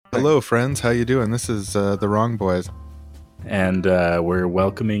Hello, friends. How you doing? This is The Wrong Boys. And we're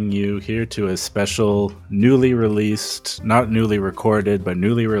welcoming you here to a special newly released, not newly recorded, but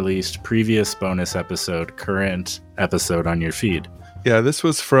newly released previous bonus episode, current episode on your feed. Yeah, this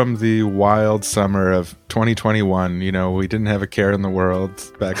was from the wild summer of 2021. You know, we didn't have a care in the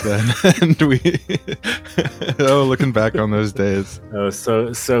world back then. And looking back on those days. Oh,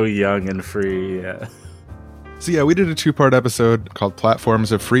 so young and free. Yeah. So yeah, we did a 2-part episode called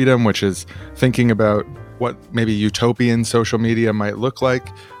Platforms of Freedom, which is thinking about what maybe utopian social media might look like.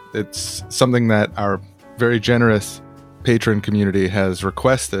 It's something that our very generous patron community has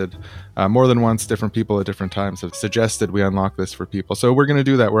requested more than once. Different people at different times have suggested we unlock this for people. So we're going to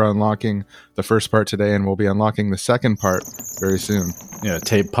do that. We're unlocking the first part today, and we'll be unlocking the second part very soon. Yeah,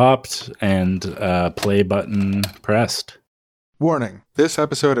 tape popped and play button pressed. Warning, this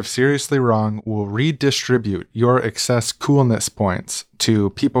episode of Seriously Wrong will redistribute your excess coolness points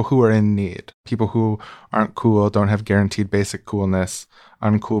to people who are in need. People who aren't cool, don't have guaranteed basic coolness.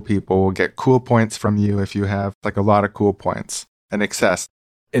 Uncool people will get cool points from you if you have like a lot of cool points and excess.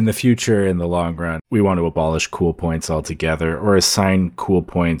 In the future, in the long run, we want to abolish cool points altogether or assign cool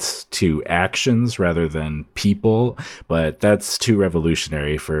points to actions rather than people, but that's too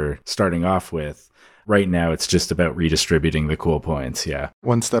revolutionary for starting off with. Right now, it's just about redistributing the cool points, yeah.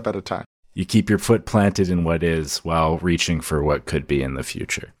 One step at a time. You keep your foot planted in what is while reaching for what could be in the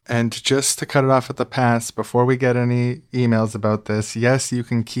future. And just to cut it off at the pass, before we get any emails about this, yes, you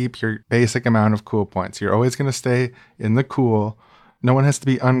can keep your basic amount of cool points. You're always going to stay in the cool. No one has to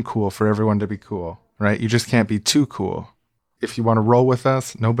be uncool for everyone to be cool, right? You just can't be too cool. If you want to roll with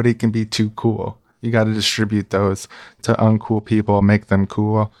us, nobody can be too cool. You got to distribute those to uncool people, make them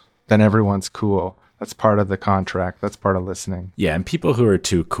cool. Then everyone's cool. That's part of the contract. That's part of listening. Yeah, and people who are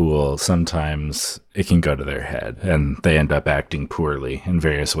too cool, sometimes it can go to their head and they end up acting poorly in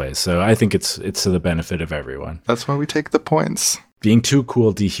various ways. So I think it's to the benefit of everyone. That's why we take the points. Being too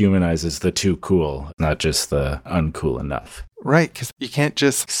cool dehumanizes the too cool, not just the uncool enough. Right, because you can't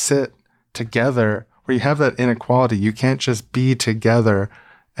just sit together where you have that inequality. You can't just be together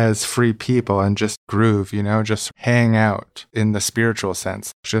as free people and just groove, just hang out in the spiritual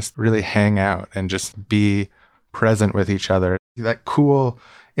sense. Just really hang out and just be present with each other. That cool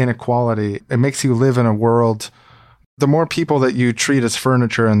inequality, it makes you live in a world. The more people that you treat as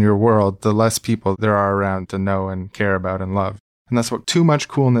furniture in your world, the less people there are around to know and care about and love. And that's what too much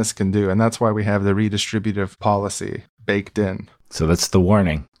coolness can do. And that's why we have the redistributive policy baked in. So that's the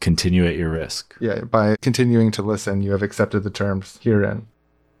warning. Continue at your risk. Yeah, by continuing to listen, you have accepted the terms herein.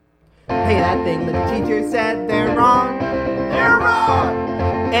 Hey, that thing that the teacher said, they're wrong. They're wrong.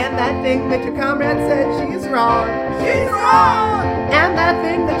 And that thing that your comrade said, she's wrong. She's wrong. And that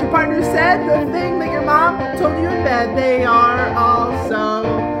thing that your partner said, the thing that your mom told you in bed, they are also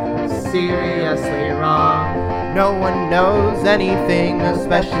seriously wrong. No one knows anything,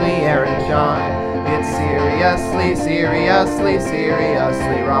 especially Aaron John. It's seriously, seriously,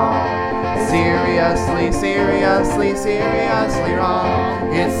 seriously wrong. Seriously, seriously, seriously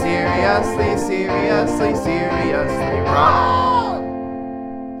wrong. It's seriously, seriously, seriously wrong.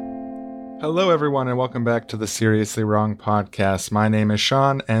 Hello, everyone, and welcome back to the Seriously Wrong podcast. My name is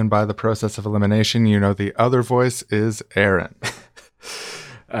Sean, and by the process of elimination, you know the other voice is Aaron.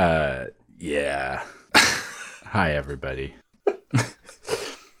 Yeah. Hi, everybody.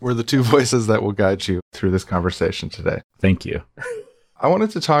 We're the two voices that will guide you through this conversation today. Thank you. I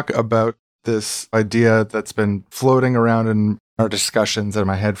wanted to talk about this idea that's been floating around in our discussions in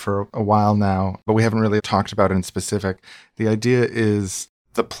my head for a while now, but we haven't really talked about it in specific. The idea is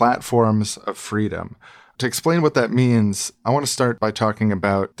the platforms of freedom. To explain what that means, I want to start by talking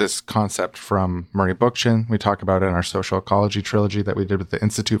about this concept from Murray Bookchin. We talk about it in our social ecology trilogy that we did with the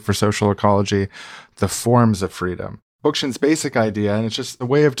Institute for Social Ecology, the forms of freedom. Bookchin's basic idea, and it's just a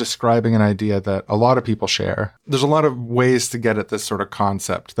way of describing an idea that a lot of people share. There's a lot of ways to get at this sort of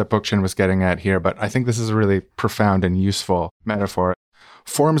concept that Bookchin was getting at here, but I think this is a really profound and useful metaphor.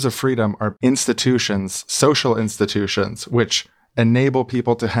 Forms of freedom are institutions, social institutions, which enable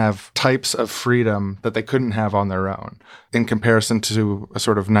people to have types of freedom that they couldn't have on their own, in comparison to a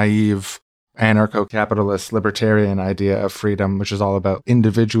sort of naive anarcho-capitalist libertarian idea of freedom, which is all about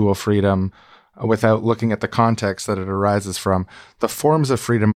individual freedom, without looking at the context that it arises from. The forms of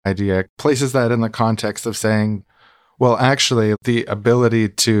freedom idea places that in the context of saying, well, actually, the ability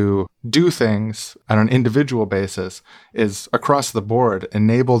to do things on an individual basis is across the board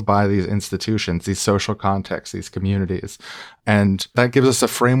enabled by these institutions, these social contexts, these communities. And that gives us a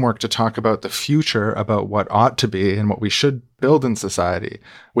framework to talk about the future, about what ought to be and what we should build in society,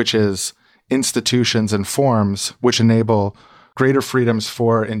 which is institutions and forms which enable greater freedoms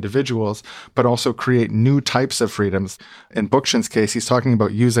for individuals, but also create new types of freedoms. In Bookchin's case, he's talking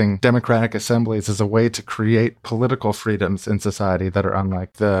about using democratic assemblies as a way to create political freedoms in society that are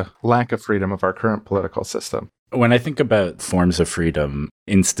unlike the lack of freedom of our current political system. When I think about forms of freedom,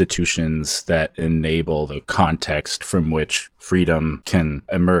 institutions that enable the context from which freedom can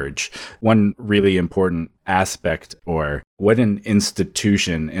emerge, one really important aspect, or what an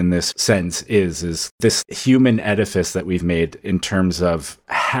institution in this sense is this human edifice that we've made in terms of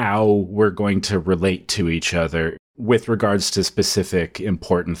how we're going to relate to each other with regards to specific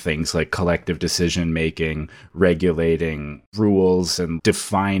important things like collective decision making, regulating rules, and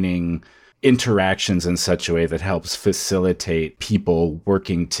defining interactions in such a way that helps facilitate people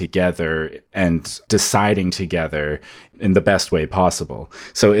working together and deciding together in the best way possible.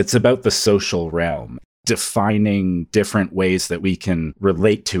 So it's about the social realm, defining different ways that we can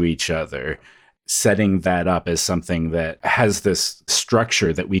relate to each other, setting that up as something that has this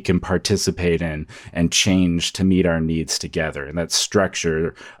structure that we can participate in and change to meet our needs together. And that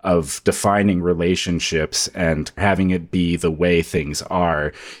structure of defining relationships and having it be the way things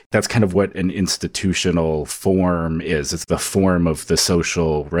are, that's kind of what an institutional form is. It's the form of the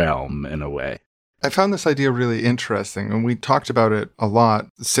social realm in a way. I found this idea really interesting, and we talked about it a lot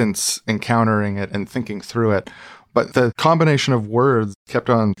since encountering it and thinking through it. But the combination of words kept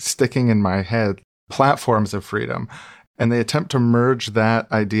on sticking in my head, platforms of freedom. And they attempt to merge that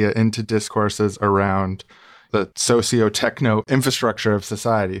idea into discourses around the socio-techno infrastructure of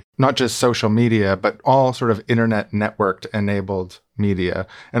society, not just social media, but all sort of internet networked enabled media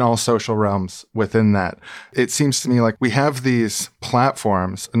and all social realms within that. It seems to me like we have these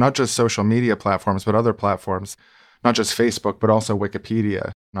platforms, not just social media platforms, but other platforms, not just Facebook, but also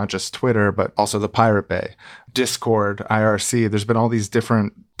Wikipedia, not just Twitter, but also the Pirate Bay, Discord, IRC. There's been all these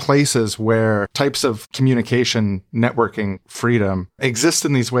different places where types of communication, networking, freedom exist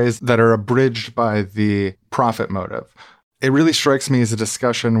in these ways that are abridged by the profit motive. It really strikes me as a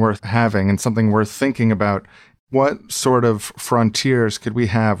discussion worth having and something worth thinking about. What sort of frontiers could we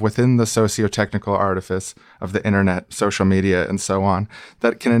have within the socio-technical artifice of the internet, social media, and so on,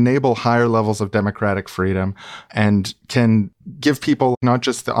 that can enable higher levels of democratic freedom and can give people not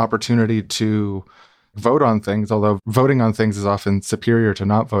just the opportunity to vote on things, although voting on things is often superior to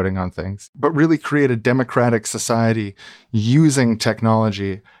not voting on things, but really create a democratic society using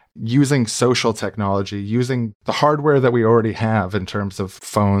technology, using social technology, using the hardware that we already have in terms of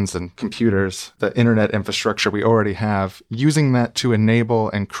phones and computers, the internet infrastructure we already have, using that to enable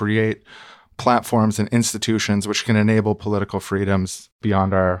and create platforms and institutions which can enable political freedoms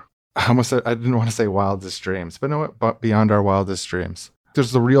beyond our, I didn't want to say wildest dreams, but no, but beyond our wildest dreams.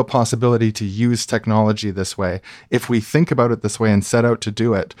 There's the real possibility to use technology this way, if we think about it this way and set out to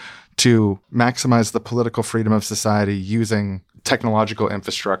do it, to maximize the political freedom of society using technological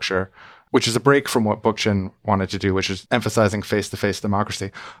infrastructure, which is a break from what Bookchin wanted to do, which is emphasizing face-to-face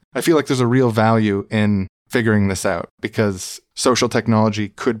democracy. I feel like there's a real value in figuring this out because social technology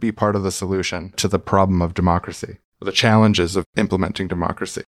could be part of the solution to the problem of democracy, the challenges of implementing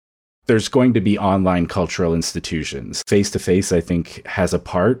democracy. There's going to be online cultural institutions. Face-to-face, I think, has a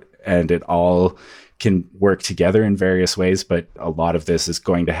part, and it all can work together in various ways, but a lot of this is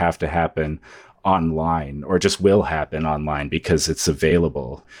going to happen online, or just will happen online because it's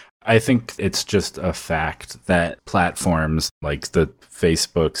available. I think it's just a fact that platforms like the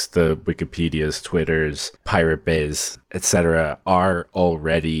Facebooks, the Wikipedias, Twitters, Pirate Bays, etc. are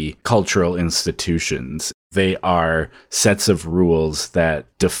already cultural institutions. They are sets of rules that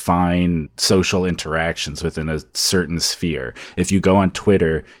define social interactions within a certain sphere. If you go on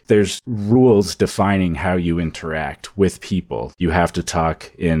Twitter, there's rules defining how you interact with people. You have to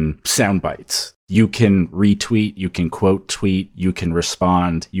talk in sound bites. You can retweet, you can quote tweet, you can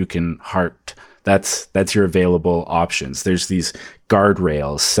respond, you can heart. That's your available options. There's these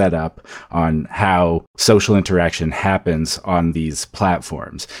guardrails set up on how social interaction happens on these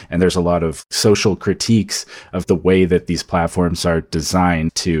platforms. And there's a lot of social critiques of the way that these platforms are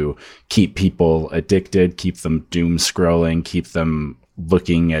designed to keep people addicted, keep them doom scrolling, keep them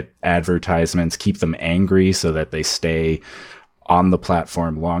looking at advertisements, keep them angry so that they stay on the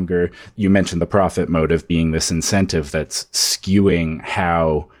platform longer. You mentioned the profit motive being this incentive that's skewing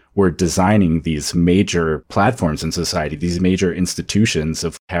how we're designing these major platforms in society, these major institutions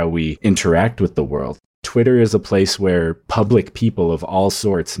of how we interact with the world. Twitter is a place where public people of all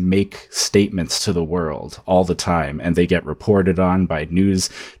sorts make statements to the world all the time, and they get reported on by news,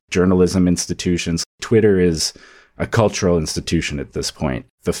 journalism institutions. Twitter is a cultural institution at this point.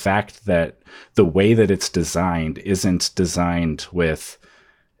 The fact that the way that it's designed isn't designed with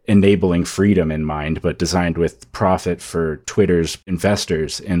enabling freedom in mind, but designed with profit for Twitter's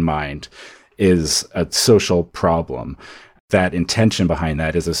investors in mind, is a social problem. That intention behind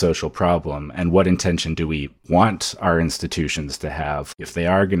that is a social problem. And what intention do we want our institutions to have if they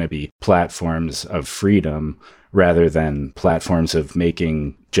are going to be platforms of freedom rather than platforms of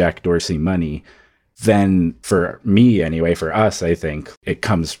making Jack Dorsey money? Then for me, anyway, for us, I think it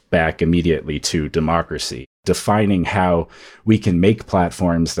comes back immediately to democracy, defining how we can make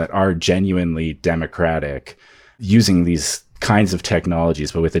platforms that are genuinely democratic using these kinds of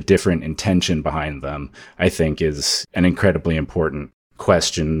technologies, but with a different intention behind them, I think is an incredibly important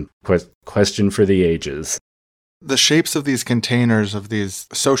question for the ages. The shapes of these containers, of these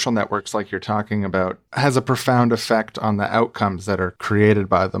social networks like you're talking about, has a profound effect on the outcomes that are created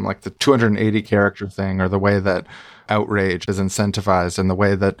by them, like the 280 character thing, or the way that outrage is incentivized, and the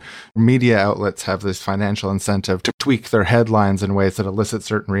way that media outlets have this financial incentive to tweak their headlines in ways that elicit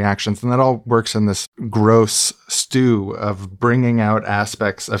certain reactions. And that all works in this gross stew of bringing out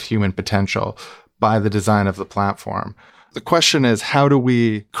aspects of human potential by the design of the platform. The question is, how do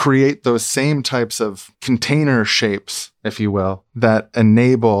we create those same types of container shapes, if you will, that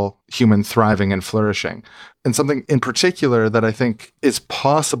enable human thriving and flourishing? And something in particular that I think is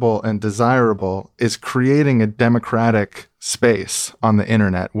possible and desirable is creating a democratic space on the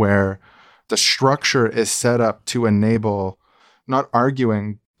internet where the structure is set up to enable not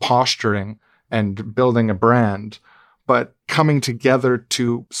arguing, posturing, and building a brand, but coming together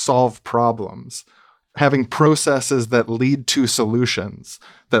to solve problems. Having processes that lead to solutions,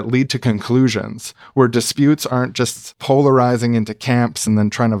 that lead to conclusions, where disputes aren't just polarizing into camps and then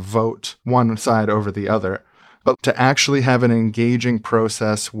trying to vote one side over the other, but to actually have an engaging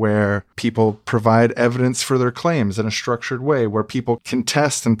process where people provide evidence for their claims in a structured way, where people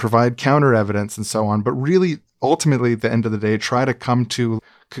contest and provide counter evidence and so on, but really, ultimately, at the end of the day, try to come to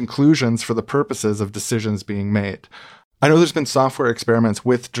conclusions for the purposes of decisions being made. I know there's been software experiments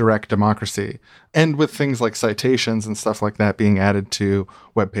with direct democracy and with things like citations and stuff like that being added to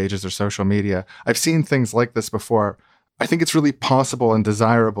web pages or social media. I've seen things like this before. I think it's really possible and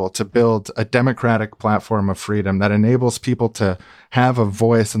desirable to build a democratic platform of freedom that enables people to have a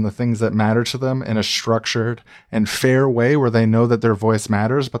voice in the things that matter to them in a structured and fair way where they know that their voice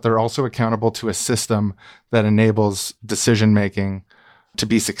matters, but they're also accountable to a system that enables decision-making to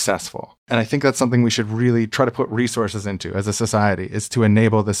be successful. And I think that's something we should really try to put resources into as a society, is to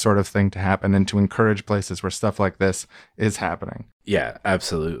enable this sort of thing to happen and to encourage places where stuff like this is happening. Yeah,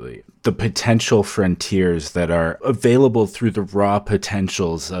 absolutely. The potential frontiers that are available through the raw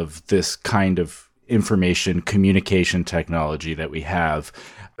potentials of this kind of information communication technology that we have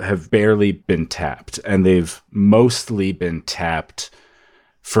barely been tapped. And they've mostly been tapped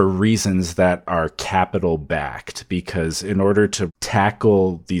for reasons that are capital backed, because in order to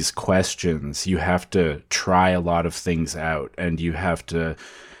tackle these questions, you have to try a lot of things out, and you have to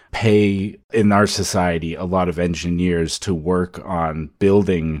pay, in our society, a lot of engineers to work on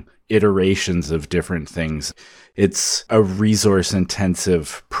building iterations of different things. It's a resource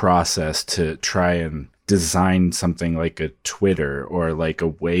intensive process to try and design something like a Twitter or like a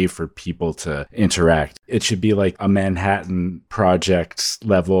way for people to interact. It should be like a Manhattan Project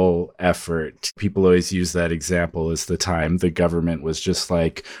level effort. People always use that example as the time the government was just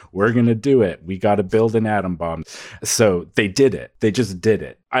like, we're going to do it. We got to build an atom bomb. So they did it. They just did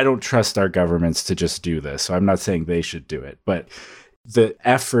it. I don't trust our governments to just do this. So I'm not saying they should do it, but the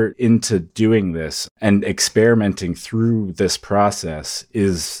effort into doing this and experimenting through this process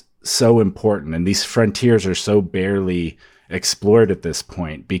is so important. And these frontiers are so barely explored at this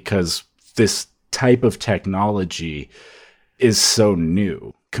point because this type of technology is so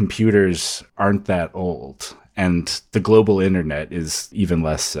new. Computers aren't that old, and the global internet is even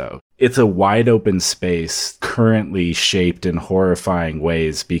less so. It's a wide open space currently shaped in horrifying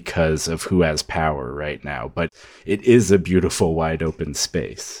ways because of who has power right now, but it is a beautiful wide open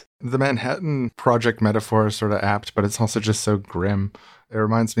space. The Manhattan Project metaphor is sort of apt, but it's also just so grim. It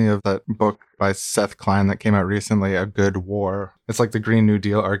reminds me of that book by Seth Klein that came out recently, A Good War. It's like the Green New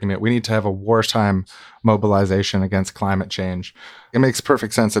Deal argument. We need to have a wartime mobilization against climate change. It makes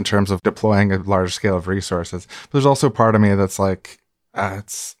perfect sense in terms of deploying a large scale of resources. But there's also part of me that's like, war.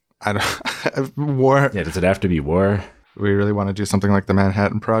 Yeah, does it have to be war? We really want to do something like the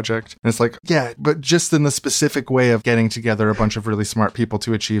Manhattan Project. And it's like, yeah, but just in the specific way of getting together a bunch of really smart people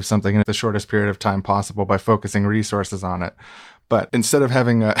to achieve something in the shortest period of time possible by focusing resources on it. But instead of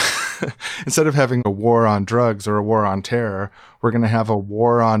having a war on drugs or a war on terror, we're going to have a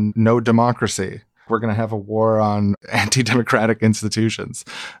war on no democracy. We're going to have a war on anti-democratic institutions.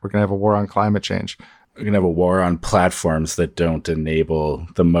 We're going to have a war on climate change. We're going to have a war on platforms that don't enable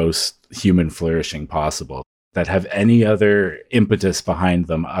the most human flourishing possible, that have any other impetus behind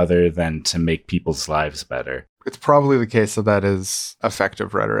them other than to make people's lives better. It's probably the case that is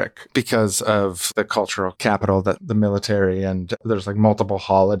effective rhetoric because of the cultural capital that the military, and there's like multiple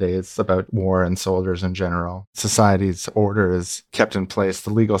holidays about war and soldiers in general. Society's order is kept in place.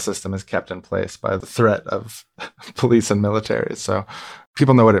 The legal system is kept in place by the threat of police and military. So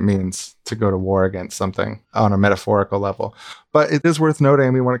people know what it means to go to war against something on a metaphorical level. But it is worth noting,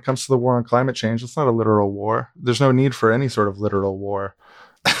 I mean, when it comes to the war on climate change, it's not a literal war. There's no need for any sort of literal war.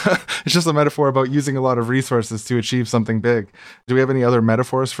 It's just a metaphor about using a lot of resources to achieve something big. Do we have any other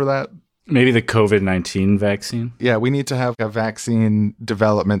metaphors for that? Maybe the COVID-19 vaccine? Yeah, we need to have a vaccine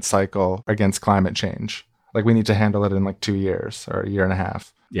development cycle against climate change. Like we need to handle it in like 2 years or a year and a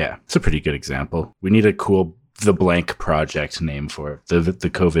half. Yeah, it's a pretty good example. We need a cool The Blank Project name for it. The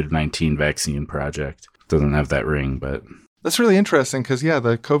COVID-19 vaccine project. Doesn't have that ring, but... That's really interesting because, yeah,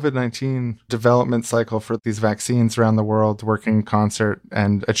 the COVID-19 development cycle for these vaccines around the world working in concert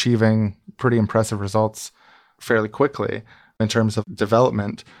and achieving pretty impressive results fairly quickly in terms of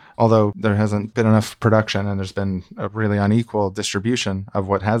development, although there hasn't been enough production and there's been a really unequal distribution of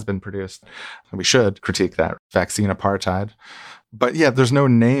what has been produced. And we should critique that vaccine apartheid. But yeah, there's no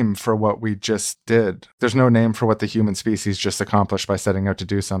name for what we just did. There's no name for what the human species just accomplished by setting out to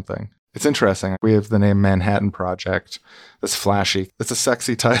do something. It's interesting. We have the name Manhattan Project. That's flashy. It's a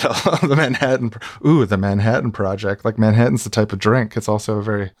sexy title. The Manhattan Project. Like Manhattan's the type of drink. It's also a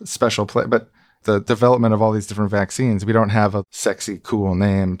very special place. But the development of all these different vaccines, we don't have a sexy, cool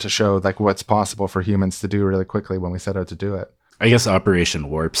name to show like what's possible for humans to do really quickly when we set out to do it. I guess Operation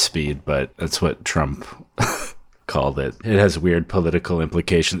Warp Speed, but that's what Trump called it. It has weird political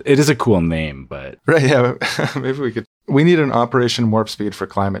implications. It is a cool name, but... Right, yeah. Maybe we need an Operation Warp Speed for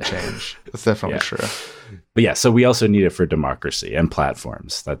climate change. That's definitely true. But yeah, so we also need it for democracy and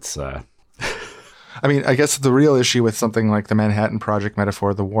platforms. That's... I mean, I guess the real issue with something like the Manhattan Project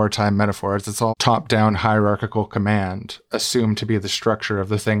metaphor, the wartime metaphor, is it's all top-down hierarchical command assumed to be the structure of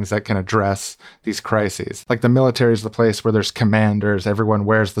the things that can address these crises. Like the military is the place where there's commanders, everyone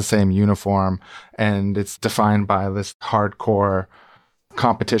wears the same uniform, and it's defined by this hardcore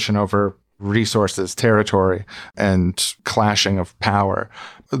competition over resources, territory, and clashing of power.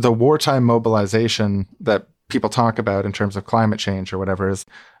 The wartime mobilization that people talk about in terms of climate change or whatever is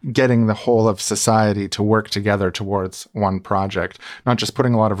getting the whole of society to work together towards one project, not just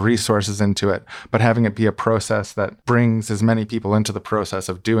putting a lot of resources into it, but having it be a process that brings as many people into the process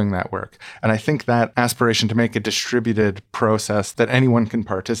of doing that work. And I think that aspiration to make a distributed process that anyone can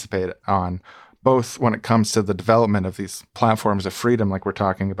participate on, both when it comes to the development of these platforms of freedom, like we're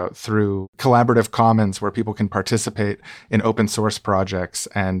talking about, through collaborative commons where people can participate in open source projects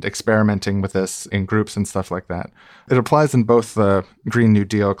and experimenting with this in groups and stuff like that. It applies in both the Green New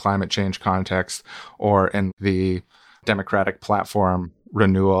Deal climate change context or in the democratic platform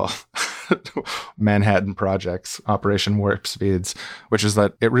renewal Manhattan projects, Operation Warp Speeds, which is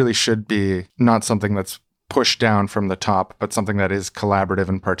that it really should be not something that's pushed down from the top, but something that is collaborative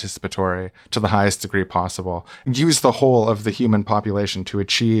and participatory to the highest degree possible. Use the whole of the human population to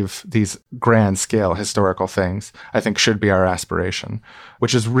achieve these grand scale historical things, I think should be our aspiration,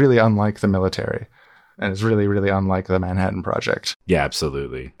 which is really unlike the military and is really, really unlike the Manhattan Project. Yeah,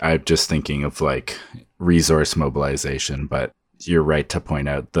 absolutely. I'm just thinking of like resource mobilization, but you're right to point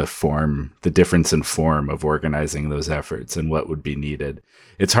out the difference in form of organizing those efforts and what would be needed.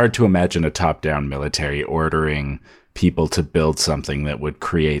 It's hard to imagine a top-down military ordering people to build something that would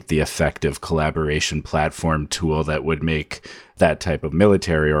create the effective collaboration platform tool that would make that type of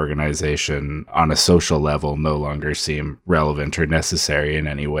military organization on a social level no longer seem relevant or necessary in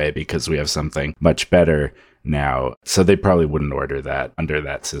any way because we have something much better now. So they probably wouldn't order that under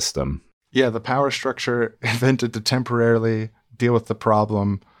that system. Yeah, the power structure invented to temporarily deal with the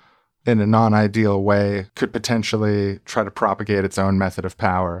problem in a non-ideal way could potentially try to propagate its own method of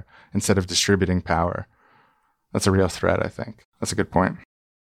power instead of distributing power. That's a real threat, I think. That's a good point.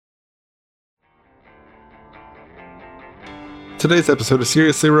 Today's episode of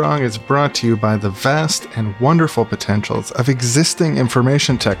Seriously Wrong is brought to you by the vast and wonderful potentials of existing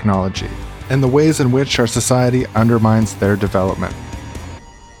information technology and the ways in which our society undermines their development.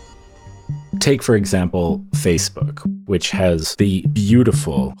 Take, for example, Facebook, which has the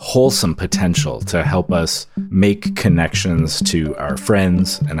beautiful, wholesome potential to help us make connections to our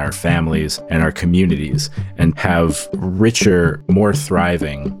friends and our families and our communities and have richer, more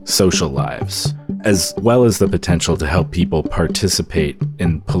thriving social lives, as well as the potential to help people participate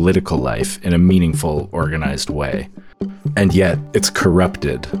in political life in a meaningful, organized way. And yet it's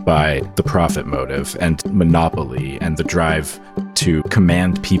corrupted by the profit motive and monopoly and the drive to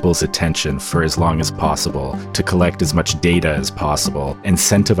command people's attention for as long as possible, to collect as much data as possible,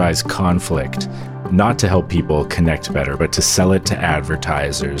 incentivize conflict, not to help people connect better, but to sell it to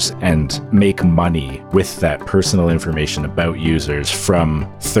advertisers and make money with that personal information about users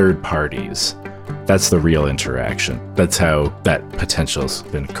from third parties. That's the real interaction. That's how that potential's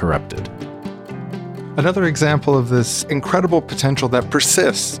been corrupted. Another example of this incredible potential that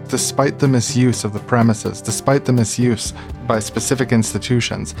persists despite the misuse of the premises, despite the misuse by specific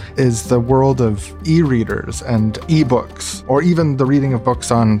institutions, is the world of e-readers and e-books, or even the reading of books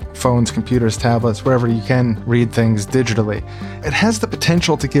on phones, computers, tablets, wherever you can read things digitally. It has the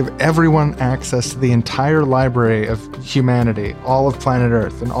potential to give everyone access to the entire library of humanity, all of planet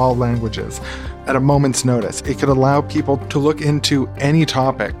Earth, in all languages, at a moment's notice. It could allow people to look into any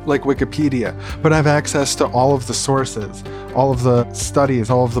topic, like Wikipedia, but have access to all of the sources, all of the studies,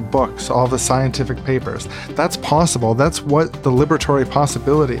 all of the books, all of the scientific papers. That's possible. That's what the liberatory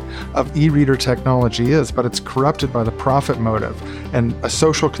possibility of e-reader technology is, but it's corrupted by the profit motive and a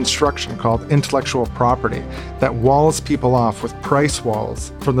social construction called intellectual property that walls people off with price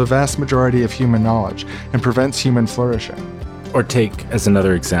walls from the vast majority of human knowledge and prevents human flourishing. Or take, as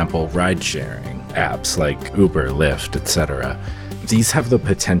another example, ride-sharing apps like Uber, Lyft, etc. These have the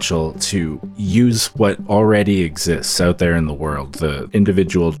potential to use what already exists out there in the world, the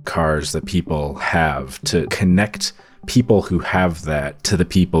individual cars that people have, to connect people who have that to the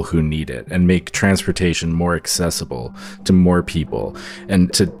people who need it and make transportation more accessible to more people,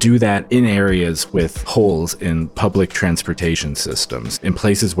 and to do that in areas with holes in public transportation systems, in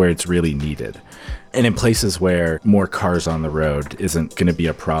places where it's really needed. And in places where more cars on the road isn't going to be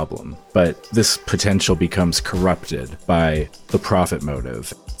a problem. But this potential becomes corrupted by the profit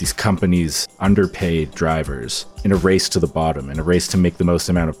motive. These companies underpay drivers in a race to the bottom, in a race to make the most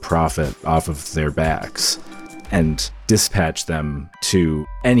amount of profit off of their backs, and dispatch them to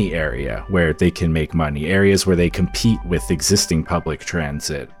any area where they can make money, areas where they compete with existing public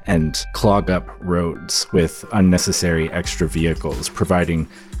transit and clog up roads with unnecessary extra vehicles, providing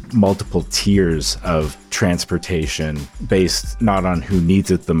multiple tiers of transportation based not on who needs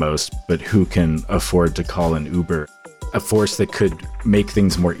it the most, but who can afford to call an Uber. A force that could make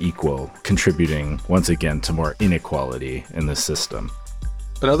things more equal, contributing once again to more inequality in the system.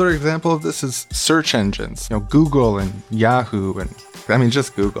 Another example of this is search engines. Google and Yahoo, and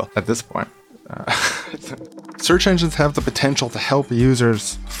just Google at this point. Search engines have the potential to help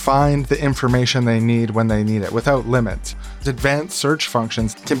users find the information they need when they need it without limits. Advanced search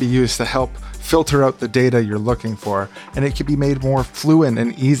functions can be used to help filter out the data you're looking for, and it can be made more fluent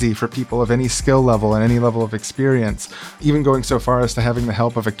and easy for people of any skill level and any level of experience, even going so far as to having the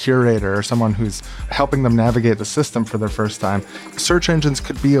help of a curator or someone who's helping them navigate the system for the first time. Search engines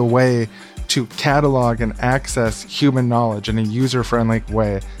could be a way to catalog and access human knowledge in a user-friendly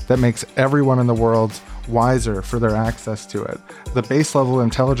way that makes everyone in the world wiser for their access to it. The base level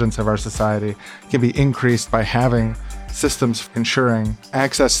intelligence of our society can be increased by having systems ensuring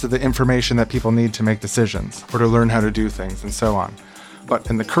access to the information that people need to make decisions or to learn how to do things and so on. But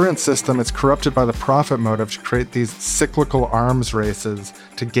in the current system, it's corrupted by the profit motive to create these cyclical arms races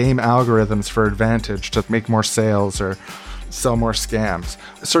to game algorithms for advantage, to make more sales or sell more scams.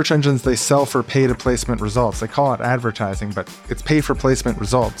 Search engines, they sell for pay-to-placement results. They call it advertising, but it's pay-for-placement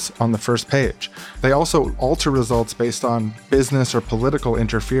results on the first page. They also alter results based on business or political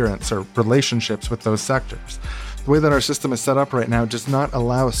interference or relationships with those sectors. The way that our system is set up right now does not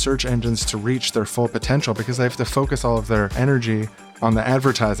allow search engines to reach their full potential because they have to focus all of their energy on the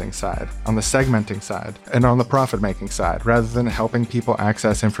advertising side, on the segmenting side, and on the profit-making side, rather than helping people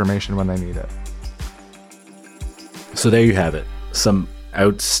access information when they need it. So there you have it. Some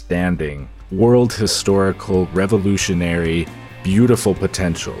outstanding, world historical, revolutionary, beautiful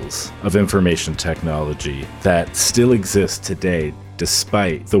potentials of information technology that still exist today,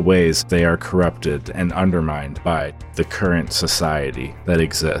 despite the ways they are corrupted and undermined by the current society that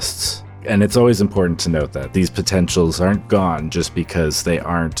exists. And it's always important to note that these potentials aren't gone just because they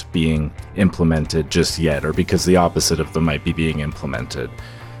aren't being implemented just yet, or because the opposite of them might be being implemented.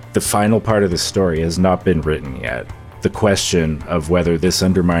 The final part of the story has not been written yet. The question of whether this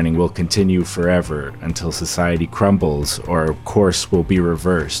undermining will continue forever until society crumbles or course will be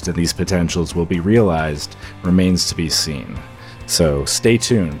reversed and these potentials will be realized remains to be seen. So stay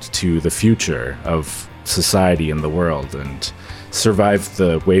tuned to the future of society and the world and survive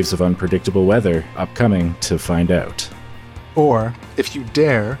the waves of unpredictable weather upcoming to find out. Or, if you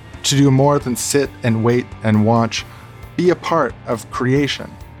dare to do more than sit and wait and watch, be a part of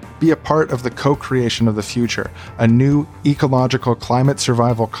creation. Be a part of the co-creation of the future, a new ecological climate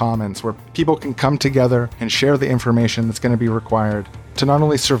survival commons where people can come together and share the information that's going to be required to not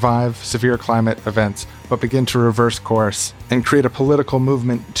only survive severe climate events, but begin to reverse course and create a political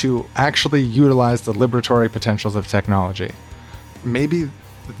movement to actually utilize the liberatory potentials of technology. Maybe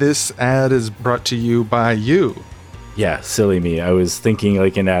this ad is brought to you by you. Yeah, silly me. I was thinking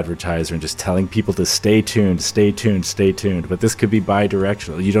like an advertiser and just telling people to stay tuned, stay tuned, stay tuned. But this could be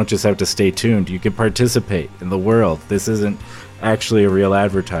bi-directional. You don't just have to stay tuned. You can participate in the world. This isn't actually a real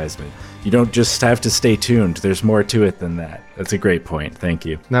advertisement. You don't just have to stay tuned. There's more to it than that. That's a great point. Thank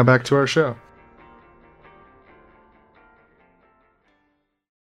you. Now back to our show.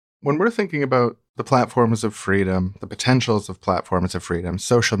 When we're thinking about the platforms of freedom, the potentials of platforms of freedom,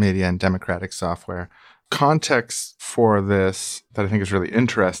 social media and democratic software, context for this that I think is really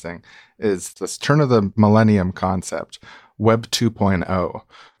interesting is this turn of the millennium concept, Web 2.0,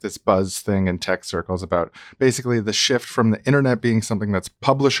 this buzz thing in tech circles about basically the shift from the internet being something that's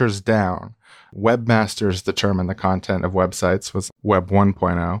publishers down. Webmasters determine the content of websites was Web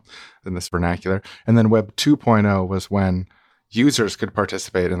 1.0 in this vernacular. And then Web 2.0 was when users could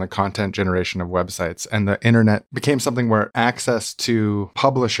participate in the content generation of websites. And the internet became something where access to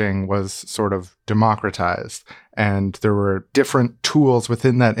publishing was sort of democratized. And there were different tools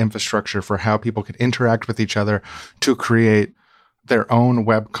within that infrastructure for how people could interact with each other to create their own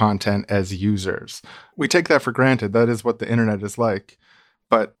web content as users. We take that for granted. That is what the internet is like.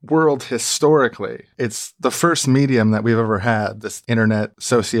 But world historically, it's the first medium that we've ever had, this internet,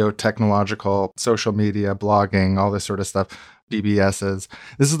 socio-technological, social media, blogging, all this sort of stuff, BBSs.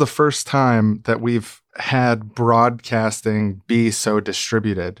 This is the first time that we've had broadcasting be so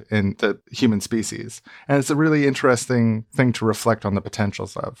distributed in the human species. And it's a really interesting thing to reflect on the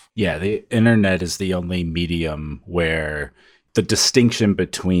potentials of. Yeah, the internet is the only medium where the distinction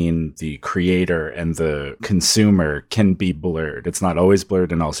between the creator and the consumer can be blurred. It's not always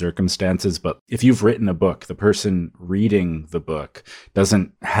blurred in all circumstances, but if you've written a book, the person reading the book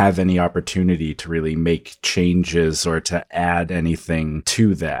doesn't have any opportunity to really make changes or to add anything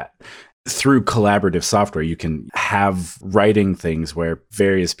to that. Through collaborative software, you can have writing things where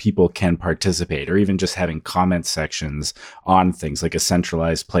various people can participate, or even just having comment sections on things, like a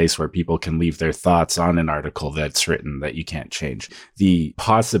centralized place where people can leave their thoughts on an article that's written that you can't change. The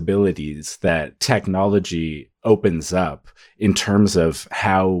possibilities that technology opens up in terms of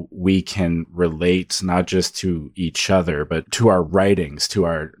how we can relate not just to each other, but to our writings, to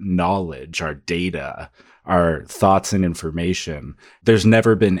our knowledge, our data, our thoughts and information. There's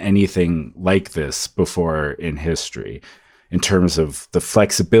never been anything like this before in history in terms of the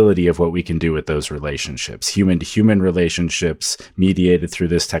flexibility of what we can do with those relationships, human to human relationships mediated through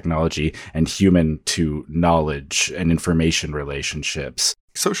this technology, and human to knowledge and information relationships.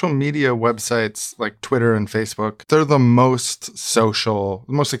 Social media websites like Twitter and Facebook, they're the most social,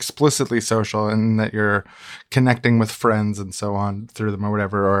 the most explicitly social, in that you're connecting with friends and so on through them or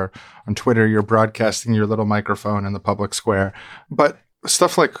whatever. Or on Twitter, you're broadcasting your little microphone in the public square. But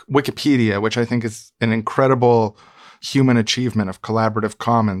stuff like Wikipedia, which I think is an incredible human achievement of collaborative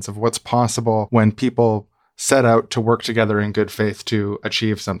commons, of what's possible when people set out to work together in good faith to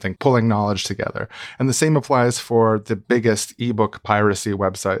achieve something, pulling knowledge together. And the same applies for the biggest ebook piracy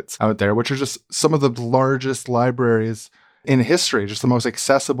websites out there, which are just some of the largest libraries in history, just the most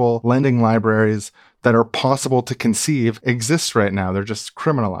accessible lending libraries that are possible to conceive exist right now. They're just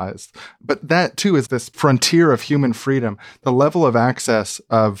criminalized. But that too is this frontier of human freedom. The level of access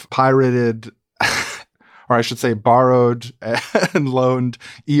of pirated or I should say borrowed and loaned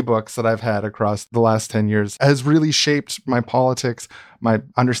ebooks that I've had across the last 10 years has really shaped my politics, my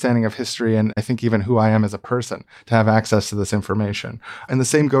understanding of history, and I think even who I am as a person to have access to this information. And the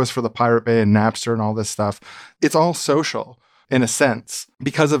same goes for the Pirate Bay and Napster and all this stuff. It's all social in a sense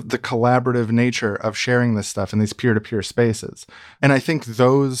because of the collaborative nature of sharing this stuff in these peer-to-peer spaces. And I think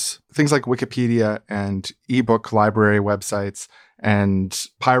those things like Wikipedia and ebook library websites and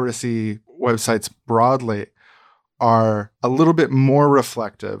piracy websites broadly are a little bit more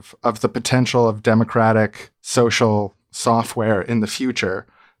reflective of the potential of democratic social software in the future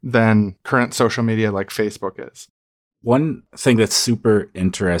than current social media like Facebook is. One thing that's super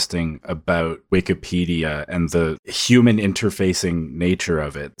interesting about Wikipedia and the human interfacing nature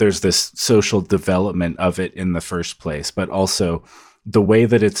of it, there's this social development of it in the first place, but also the way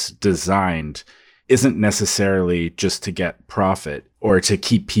that it's designed isn't necessarily just to get profit or to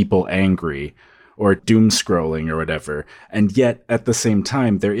keep people angry or doom scrolling or whatever. And yet at the same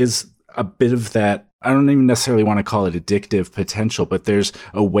time, there is a bit of that I don't even necessarily want to call it addictive potential, but there's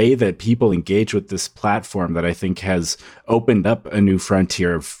a way that people engage with this platform that I think has opened up a new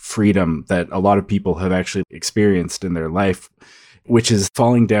frontier of freedom that a lot of people have actually experienced in their life, which is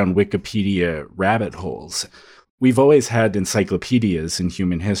falling down Wikipedia rabbit holes. We've always had encyclopedias in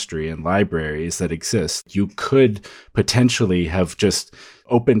human history and libraries that exist. You could potentially have just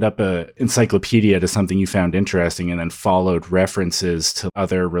opened up a encyclopedia to something you found interesting and then followed references to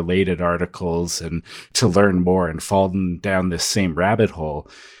other related articles and to learn more and fallen down this same rabbit hole.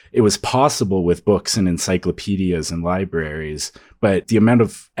 It was possible with books and encyclopedias and libraries, but the amount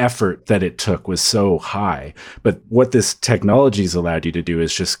of effort that it took was so high. But what this technology's allowed you to do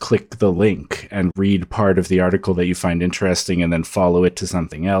is just click the link and read part of the article that you find interesting and then follow it to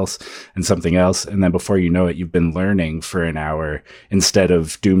something else. And then before you know it, you've been learning for an hour instead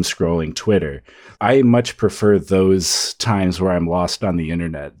of doom scrolling Twitter. I much prefer those times where I'm lost on the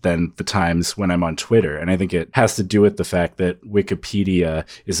internet than the times when I'm on Twitter. And I think it has to do with the fact that Wikipedia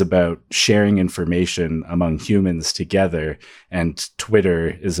is about sharing information among humans together, and Twitter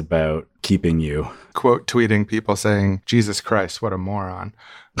is about keeping you. Quote tweeting people saying, Jesus Christ, what a moron.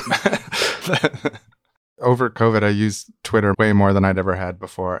 Over COVID, I used Twitter way more than I'd ever had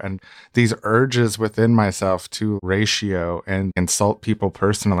before. And these urges within myself to ratio and insult people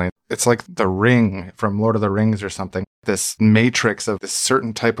personally, it's like the Ring from Lord of the Rings or something. This matrix of this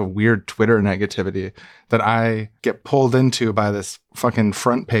certain type of weird Twitter negativity that I get pulled into by this fucking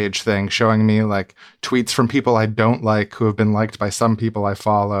front page thing showing me like tweets from people I don't like who have been liked by some people I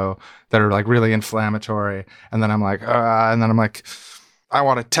follow that are like really inflammatory. And then I'm like, I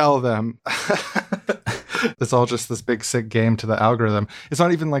want to tell them. It's all just this big sick game to the algorithm. It's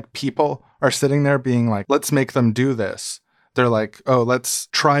not even like people are sitting there being like, let's make them do this. They're like, oh, let's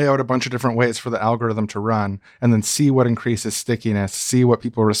try out a bunch of different ways for the algorithm to run and then see what increases stickiness, see what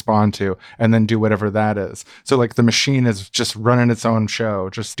people respond to, and then do whatever that is. So like the machine is just running its own show,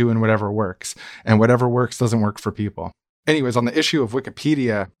 just doing whatever works. And whatever works doesn't work for people. Anyways, on the issue of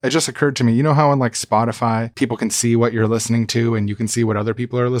Wikipedia, it just occurred to me, you know how on like Spotify, people can see what you're listening to and you can see what other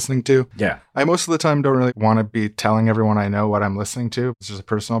people are listening to? Yeah. I most of the time don't really want to be telling everyone I know what I'm listening to. It's just a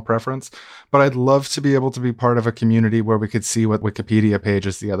personal preference. But I'd love to be able to be part of a community where we could see what Wikipedia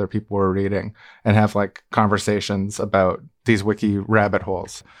pages the other people were reading and have like conversations about these wiki rabbit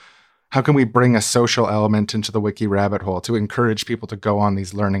holes. How can we bring a social element into the wiki rabbit hole to encourage people to go on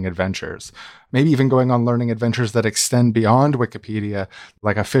these learning adventures? Maybe even going on learning adventures that extend beyond Wikipedia,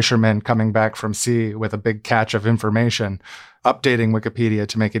 like a fisherman coming back from sea with a big catch of information, updating Wikipedia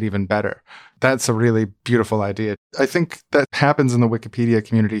to make it even better. That's a really beautiful idea. I think that happens in the Wikipedia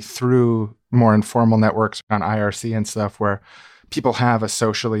community through more informal networks on IRC and stuff where people have a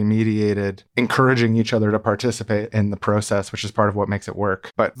socially mediated, encouraging each other to participate in the process, which is part of what makes it work.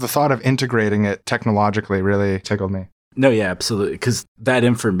 But the thought of integrating it technologically really tickled me. No, yeah, absolutely. Because that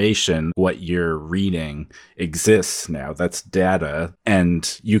information, what you're reading, exists now. That's data.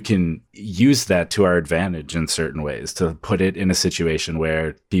 And you can use that to our advantage in certain ways, to put it in a situation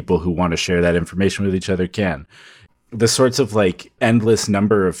where people who want to share that information with each other can. The sorts of like endless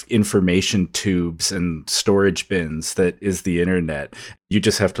number of information tubes and storage bins that is the internet. You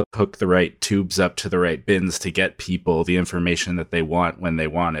just have to hook the right tubes up to the right bins to get people the information that they want when they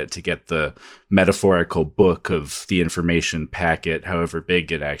want it, to get the metaphorical book of the information packet, however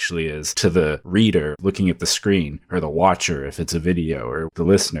big it actually is, to the reader looking at the screen, or the watcher if it's a video, or the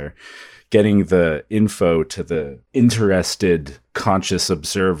listener. Getting the info to the interested conscious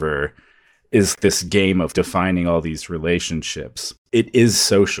observer is this game of defining all these relationships. It is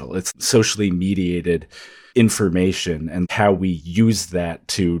social. It's socially mediated information, and how we use that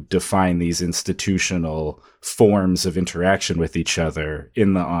to define these institutional forms of interaction with each other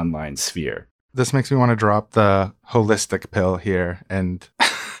in the online sphere. This makes me want to drop the holistic pill here. And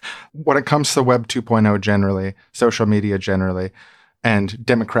when it comes to Web 2.0 generally, social media generally, and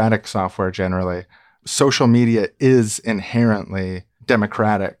democratic software generally, social media is inherently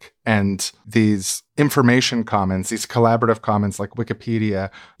democratic, and these information commons, these collaborative commons like Wikipedia,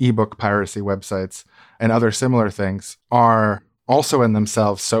 ebook piracy websites, and other similar things are also in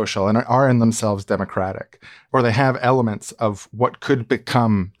themselves social and are in themselves democratic, or they have elements of what could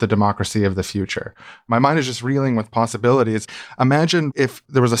become the democracy of the future. My mind is just reeling with possibilities. Imagine if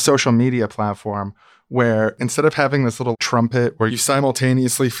there was a social media platform where instead of having this little trumpet where you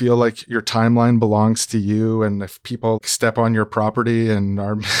simultaneously feel like your timeline belongs to you, and if people step on your property and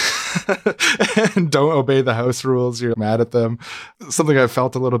are and don't obey the house rules, you're mad at them. Something I've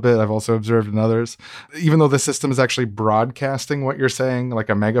felt a little bit, I've also observed in others. Even though the system is actually broadcasting what you're saying like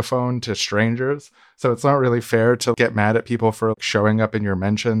a megaphone to strangers. So it's not really fair to get mad at people for showing up in your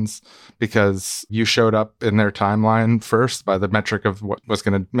mentions because you showed up in their timeline first by the metric of what was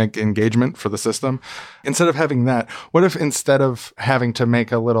going to make engagement for the system. Instead of having that, what if instead of having to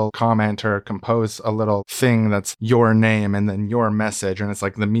make a little comment or compose a little thing that's your name and then your message, and it's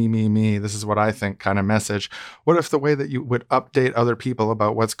like the me, this is what I think kind of message, what if the way that you would update other people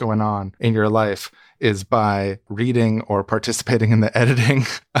about what's going on in your life is by reading or participating in the editing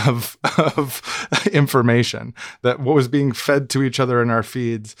of information? That what was being fed to each other in our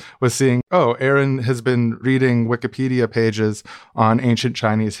feeds was seeing, oh, Aaron has been reading Wikipedia pages on ancient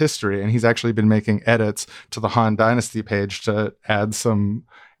Chinese history, and he's actually been making edits to the Han Dynasty page to add some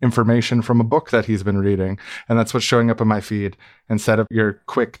information from a book that he's been reading. And that's what's showing up in my feed instead of your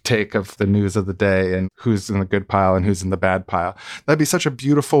quick take of the news of the day and who's in the good pile and who's in the bad pile. That'd be such a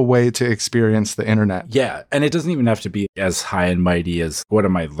beautiful way to experience the internet. Yeah. And it doesn't even have to be as high and mighty as what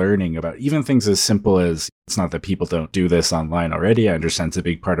am I learning about? Even things as simple as, it's not that people don't do this online already. I understand it's a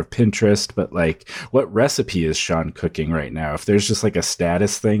big part of Pinterest, but like, what recipe is Sean cooking right now? If there's just like a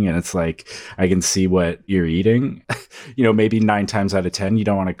status thing and it's like, I can see what you're eating, maybe 9 times out of 10, you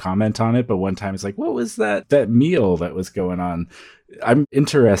don't want to comment on it. But one time it's like, what was that meal that was going on? I'm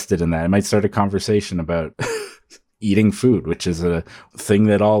interested in that. I might start a conversation about eating food, which is a thing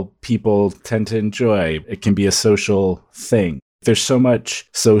that all people tend to enjoy. It can be a social thing. There's so much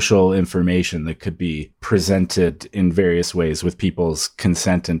social information that could be presented in various ways with people's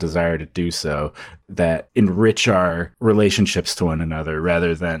consent and desire to do so that enrich our relationships to one another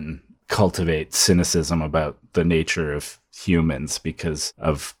rather than cultivate cynicism about the nature of humans because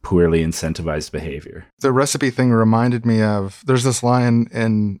of poorly incentivized behavior. The recipe thing reminded me of, there's this line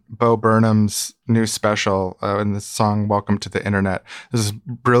in Bo Burnham's new special in the song Welcome to the Internet. There's this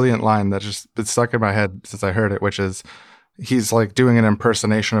brilliant line that just been stuck in my head since I heard it, which is, he's like doing an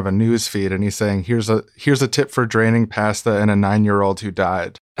impersonation of a news feed and he's saying, here's a tip for draining pasta and a 9-year-old who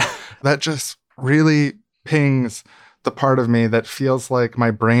died. That just really pings the part of me that feels like my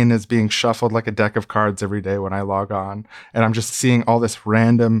brain is being shuffled like a deck of cards every day when I log on. And I'm just seeing all this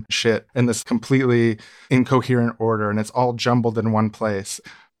random shit in this completely incoherent order, and it's all jumbled in one place.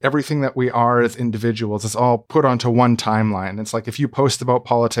 Everything that we are as individuals is all put onto one timeline. It's like if you post about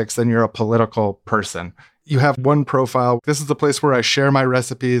politics, then you're a political person. You have one profile. This is the place where I share my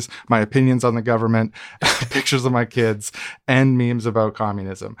recipes, my opinions on the government, pictures of my kids, and memes about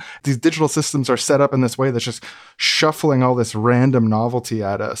communism. These digital systems are set up in this way that's just shuffling all this random novelty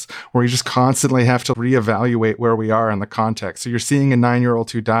at us, where you just constantly have to reevaluate where we are in the context. So you're seeing a 9-year-old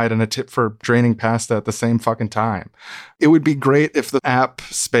who died and a tip for draining pasta at the same fucking time. It would be great if the app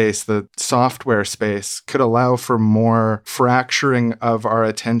space, the software space, could allow for more fracturing of our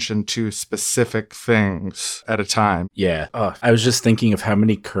attention to specific things at a time. Yeah. I was just thinking of how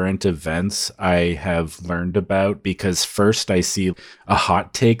many current events I have learned about, because first I see a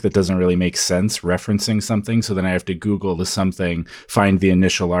hot take that doesn't really make sense referencing something. So then I have to Google the something, find the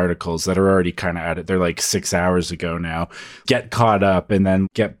initial articles that are already kind of at it. They're like 6 hours ago now, get caught up and then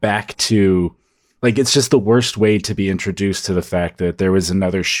get back to, like, it's just the worst way to be introduced to the fact that there was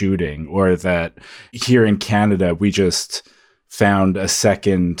another shooting, or that here in Canada, we just found a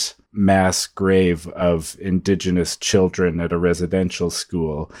second mass grave of Indigenous children at a residential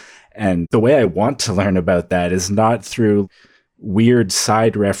school. And the way I want to learn about that is not through weird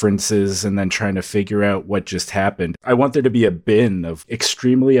side references and then trying to figure out what just happened. I want there to be a bin of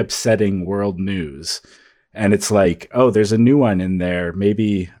extremely upsetting world news. And it's like, oh, there's a new one in there.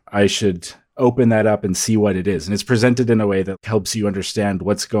 Maybe I should open that up and see what it is. And it's presented in a way that helps you understand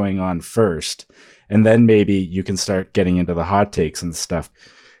what's going on first. And then maybe you can start getting into the hot takes and stuff.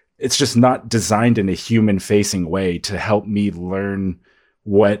 It's just not designed in a human-facing way to help me learn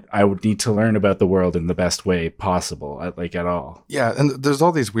what I would need to learn about the world in the best way possible, like at all. Yeah, and there's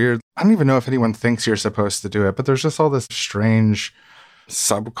all these weird, I don't even know if anyone thinks you're supposed to do it, but there's just all this strange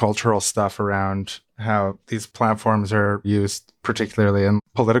subcultural stuff around how these platforms are used, particularly in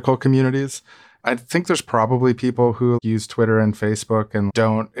political communities. I think there's probably people who use Twitter and Facebook and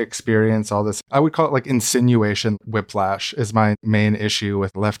don't experience all this. I would call it like insinuation whiplash is my main issue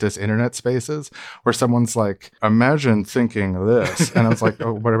with leftist internet spaces, where someone's like, imagine thinking this. And I was like,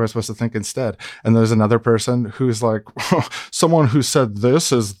 oh, what am I supposed to think instead? And there's another person who's like, someone who said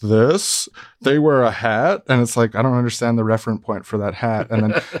this is this. They wear a hat. And it's like, I don't understand the reference point for that hat. And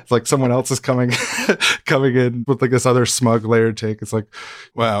then it's like someone else is coming in with like this other smug layered take. It's like,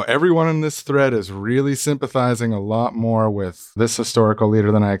 wow, everyone in this thread is really sympathizing a lot more with this historical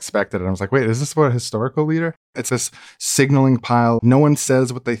leader than I expected. And I was like, wait, is this about a historical leader? It's this signaling pile. No one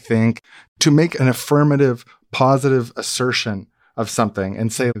says what they think. To make an affirmative, positive assertion of something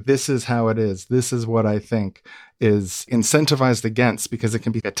and say, this is how it is, this is what I think, is incentivized against because it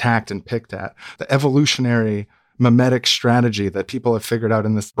can be attacked and picked at. The evolutionary mimetic strategy that people have figured out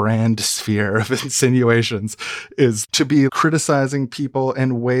in this brand sphere of insinuations is to be criticizing people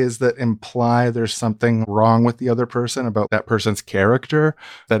in ways that imply there's something wrong with the other person about that person's character,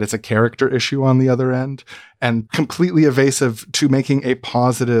 that it's a character issue on the other end, and completely evasive to making a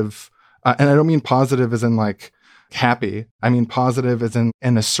positive, and I don't mean positive as in like happy. I mean positive as in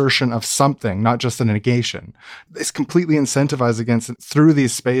an assertion of something, not just a negation. It's completely incentivized against it through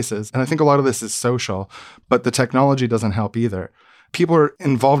these spaces. And I think a lot of this is social, but the technology doesn't help either. People are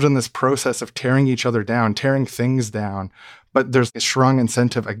involved in this process of tearing each other down, tearing things down, but there's a strong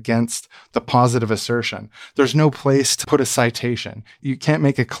incentive against the positive assertion. There's no place to put a citation. You can't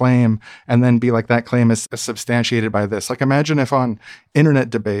make a claim and then be like, that claim is substantiated by this. Like, imagine if on internet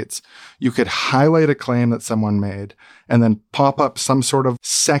debates, you could highlight a claim that someone made and then pop up some sort of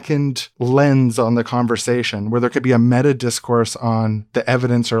second lens on the conversation where there could be a meta discourse on the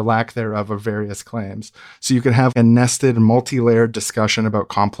evidence or lack thereof of various claims. So you could have a nested, multi-layered discussion about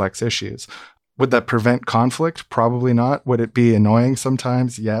complex issues. Would that prevent conflict? Probably not. Would it be annoying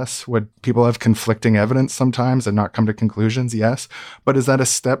sometimes? Yes. Would people have conflicting evidence sometimes and not come to conclusions? Yes. But is that a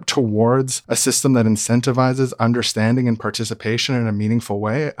step towards a system that incentivizes understanding and participation in a meaningful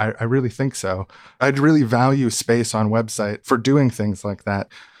way? I really think so. I'd really value space on website for doing things like that.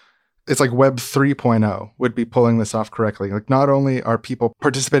 It's like Web 3.0 would be pulling this off correctly. Like, not only are people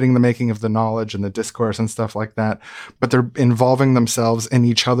participating in the making of the knowledge and the discourse and stuff like that, but they're involving themselves in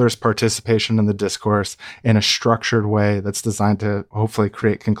each other's participation in the discourse in a structured way that's designed to hopefully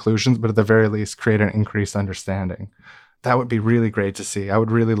create conclusions, but at the very least create an increased understanding. That would be really great to see. I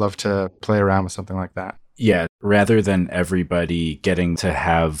would really love to play around with something like that. Yeah, rather than everybody getting to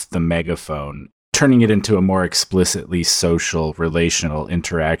have the megaphone, turning it into a more explicitly social, relational,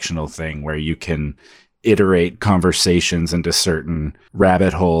 interactional thing where you can iterate conversations into certain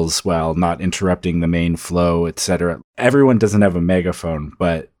rabbit holes while not interrupting the main flow, etc. Everyone doesn't have a megaphone,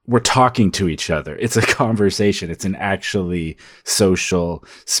 but we're talking to each other. It's a conversation. It's an actually social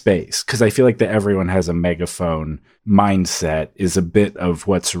space. Because I feel like the everyone has a megaphone mindset is a bit of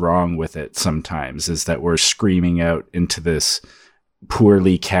what's wrong with it sometimes, is that we're screaming out into this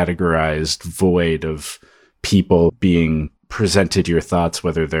poorly categorized void of people being presented your thoughts,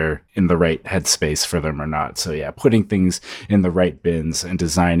 whether they're in the right headspace for them or not. So yeah, putting things in the right bins and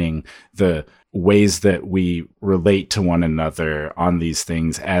designing the ways that we relate to one another on these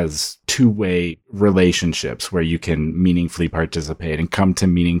things as two-way relationships where you can meaningfully participate and come to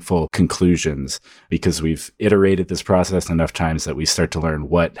meaningful conclusions, because we've iterated this process enough times that we start to learn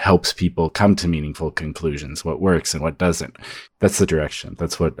what helps people come to meaningful conclusions, what works and what doesn't. That's the direction.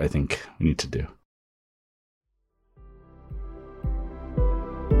 That's what I think we need to do.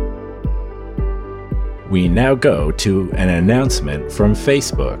 We now go to an announcement from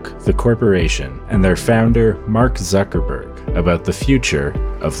Facebook, the corporation, and their founder, Mark Zuckerberg, about the future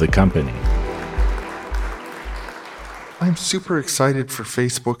of the company. I'm super excited for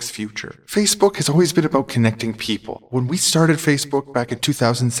Facebook's future. Facebook has always been about connecting people. When we started Facebook back in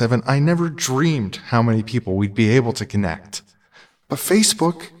 2007, I never dreamed how many people we'd be able to connect. But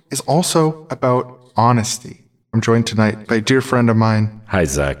Facebook is also about honesty. I'm joined tonight by a dear friend of mine. Hi,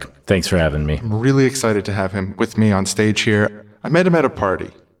 Zach. Thanks for having me. I'm really excited to have him with me on stage here. I met him at a party,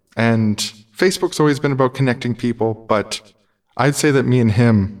 and Facebook's always been about connecting people, but I'd say that me and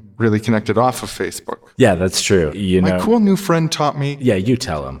him really connected off of Facebook. Yeah, that's true. My cool new friend taught me... Yeah, you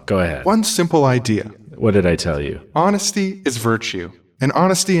tell him. Go ahead. One simple idea. What did I tell you? Honesty is virtue, and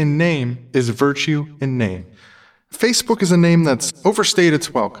honesty in name is virtue in name. Facebook is a name that's overstayed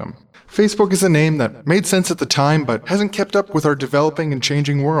its welcome. Facebook is a name that made sense at the time, but hasn't kept up with our developing and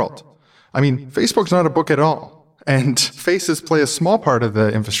changing world. I mean, Facebook's not a book at all, and faces play a small part of the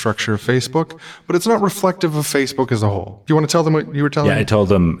infrastructure of Facebook, but it's not reflective of Facebook as a whole. Do you want to tell them what you were telling me? Yeah, I told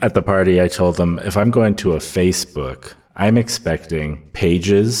them at the party, if I'm going to a Facebook, I'm expecting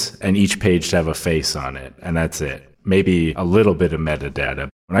pages and each page to have a face on it, and that's it. Maybe a little bit of metadata.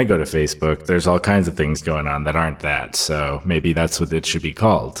 When I go to Facebook, there's all kinds of things going on that aren't that. So maybe that's what it should be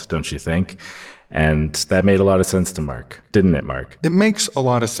called, don't you think? And that made a lot of sense to Mark, didn't it, Mark? It makes a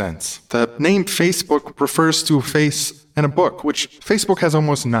lot of sense. The name Facebook refers to a face and a book, which Facebook has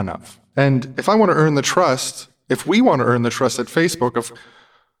almost none of. And if we want to earn the trust at Facebook of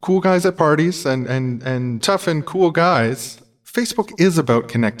cool guys at parties and tough and cool guys, Facebook is about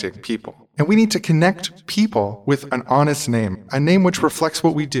connecting people. And we need to connect people with an honest name, a name which reflects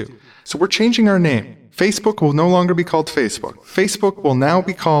what we do. So we're changing our name. Facebook will no longer be called Facebook. Facebook will now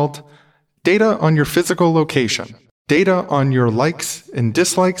be called Data on Your Physical Location, data on your likes and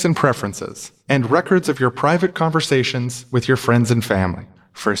dislikes and preferences, and records of your private conversations with your friends and family,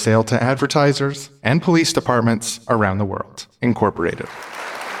 for sale to advertisers and police departments around the world, Incorporated.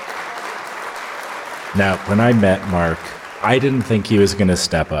 Now, when I met Mark, I didn't think he was going to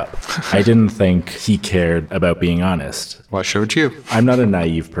step up. I didn't think he cared about being honest. Well, I showed you. I'm not a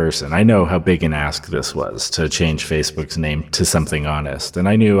naive person. I know how big an ask this was to change Facebook's name to something honest. And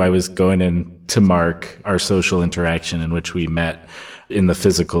I knew I was going in to Mark, our social interaction in which we met in the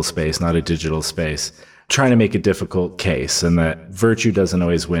physical space, not a digital space, trying to make a difficult case, and that virtue doesn't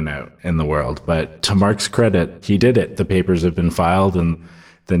always win out in the world. But to Mark's credit, he did it. The papers have been filed and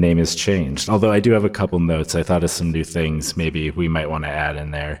the name is changed. Although I do have a couple notes. I thought of some new things maybe we might want to add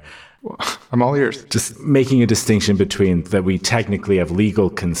in there. Well, I'm all ears. Just making a distinction between that we technically have legal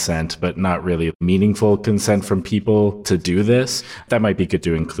consent, but not really meaningful consent from people to do this. That might be good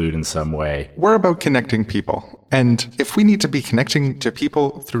to include in some way. We're about connecting people. And if we need to be connecting to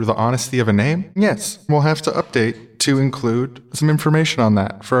people through the honesty of a name, yes, we'll have to update to include some information on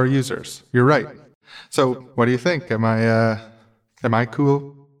that for our users. You're right. So what do you think? Am I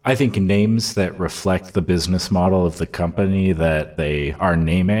cool? I think names that reflect the business model of the company that they are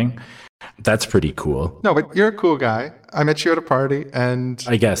naming, that's pretty cool. No, but you're a cool guy. I met you at a party, and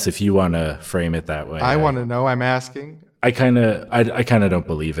I guess if you want to frame it that way. I want to know. I'm asking. I kind of don't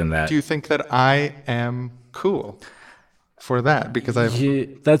believe in that. Do you think that I am cool for that? Because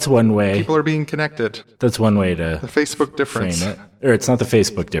that's one way. People are being connected. That's one way to the Facebook difference. Frame it. Or it's not the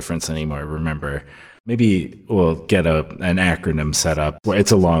Facebook difference anymore. Remember. Maybe we'll get an acronym set up.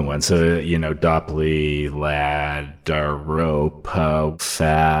 It's a long one. So, Dopply, LAD, DAROPA,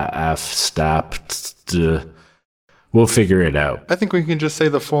 FAF, STAP. We'll figure it out. I think we can just say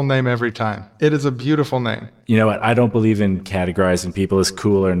the full name every time. It is a beautiful name. You know what? I don't believe in categorizing people as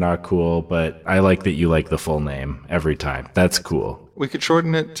cool or not cool, but I like that you like the full name every time. That's cool. We could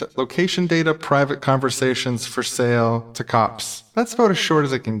shorten it to location data, private conversations for sale to cops. That's about as short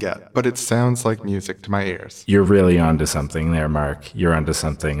as it can get, but it sounds like music to my ears. You're really onto something there, Mark. You're onto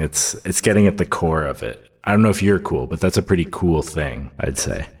something. It's getting at the core of it. I don't know if you're cool, but that's a pretty cool thing, I'd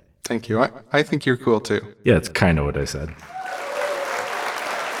say. Thank you. I think you're cool too. Yeah, it's kind of what I said.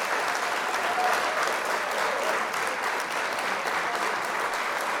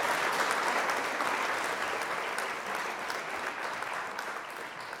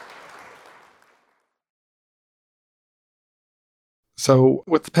 So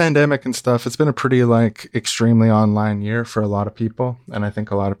with the pandemic and stuff, it's been a pretty extremely online year for a lot of people. And I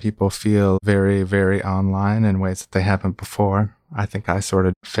think a lot of people feel very, very online in ways that they haven't before. I think I sort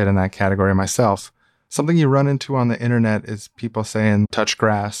of fit in that category myself. Something you run into on the internet is people saying touch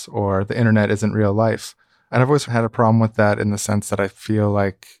grass or the internet isn't real life. And I've always had a problem with that in the sense that I feel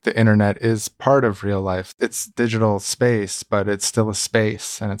like the internet is part of real life. It's digital space, but it's still a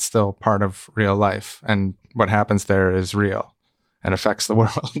space and it's still part of real life. And what happens there is real and affects the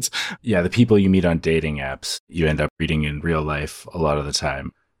world. Yeah, the people you meet on dating apps, you end up reading in real life a lot of the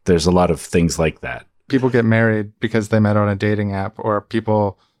time. There's a lot of things like that. People get married because they met on a dating app, or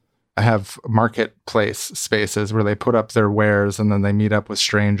people have marketplace spaces where they put up their wares and then they meet up with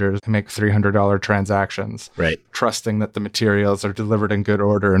strangers and make $300 transactions. Right. Trusting that the materials are delivered in good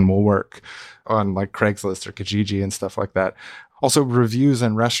order and will work on Craigslist or Kijiji and stuff like that. Also, reviews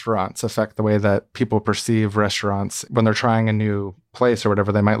in restaurants affect the way that people perceive restaurants. When they're trying a new place or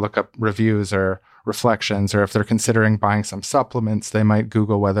whatever, they might look up reviews or reflections, or if they're considering buying some supplements, they might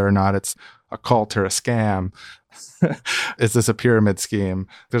Google whether or not it's a cult or a scam. Is this a pyramid scheme?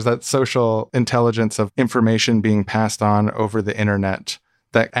 There's that social intelligence of information being passed on over the internet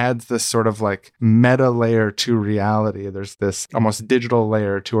that adds this sort of meta layer to reality. There's this almost digital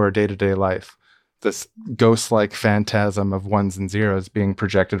layer to our day-to-day life. This ghost-like phantasm of ones and zeros being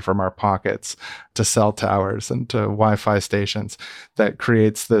projected from our pockets to cell towers and to Wi-Fi stations that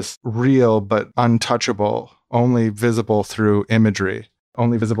creates this real but untouchable, only visible through imagery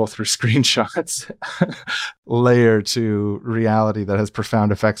only visible through screenshots layer to reality that has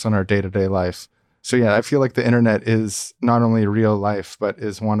profound effects on our day-to-day life. So yeah, I feel like the internet is not only real life, but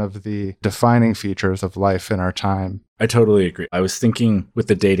is one of the defining features of life in our time. I totally agree. I was thinking with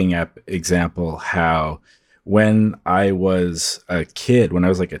the dating app example, how when I was a kid, when I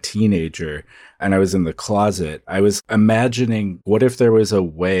was like a teenager and I was in the closet, I was imagining, what if there was a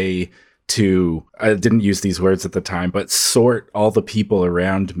way to, I didn't use these words at the time, but sort all the people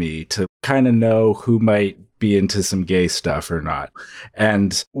around me to kind of know who might be into some gay stuff or not.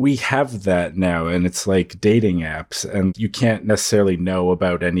 And we have that now, and it's like dating apps, and you can't necessarily know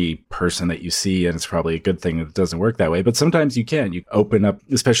about any person that you see, and it's probably a good thing that it doesn't work that way. But sometimes you can. You open up,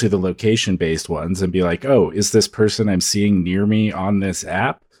 especially the location-based ones, and be like, oh, is this person I'm seeing near me on this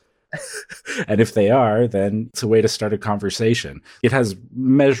app? And if they are, then it's a way to start a conversation. It has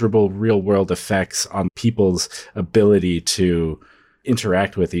measurable real-world effects on people's ability to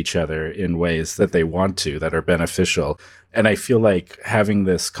interact with each other in ways that they want to, that are beneficial. And I feel like having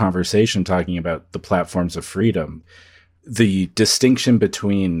this conversation talking about the platforms of freedom, the distinction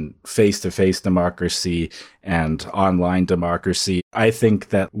between face-to-face democracy and online democracy, I think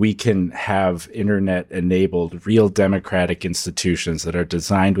that we can have internet-enabled real democratic institutions that are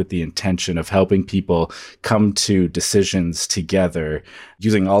designed with the intention of helping people come to decisions together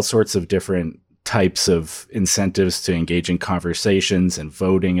using all sorts of different types of incentives to engage in conversations and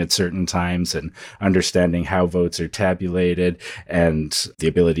voting at certain times and understanding how votes are tabulated, and the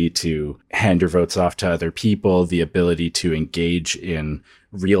ability to hand your votes off to other people, the ability to engage in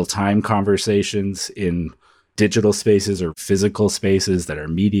real-time conversations in digital spaces or physical spaces that are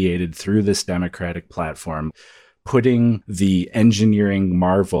mediated through this democratic platform, putting the engineering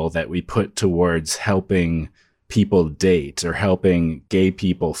marvel that we put towards helping people date or helping gay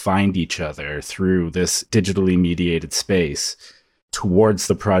people find each other through this digitally mediated space towards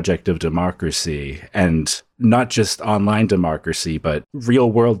the project of democracy, and not just online democracy, but real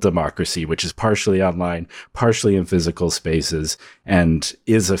world democracy, which is partially online, partially in physical spaces, and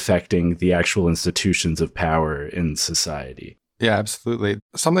is affecting the actual institutions of power in society. Yeah, absolutely.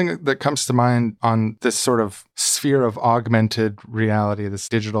 Something that comes to mind on this sort of sphere of augmented reality, this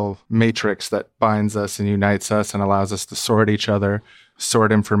digital matrix that binds us and unites us and allows us to sort each other,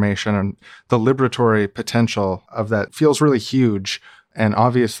 sort information, and the liberatory potential of that feels really huge. And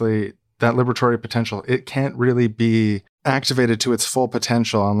obviously, that liberatory potential, it can't really be activated to its full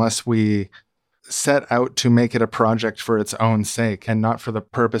potential unless we set out to make it a project for its own sake and not for the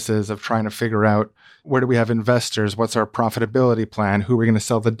purposes of trying to figure out where do we have investors, what's our profitability plan, who are we going to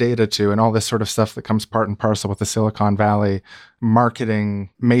sell the data to, and all this sort of stuff that comes part and parcel with the Silicon Valley marketing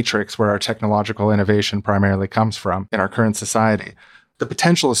matrix where our technological innovation primarily comes from in our current society. The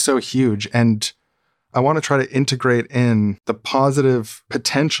potential is so huge, and I want to try to integrate in the positive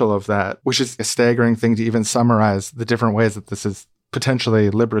potential of that, which is a staggering thing to even summarize the different ways that this is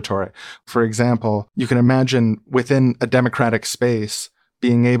potentially liberatory. For example, you can imagine within a democratic space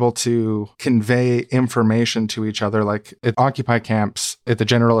being able to convey information to each other. Like at Occupy camps, at the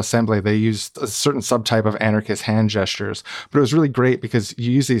General Assembly, they used a certain subtype of anarchist hand gestures. But it was really great because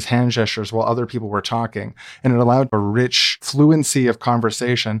you use these hand gestures while other people were talking, and it allowed a rich fluency of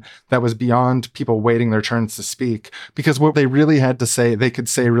conversation that was beyond people waiting their turns to speak, because what they really had to say, they could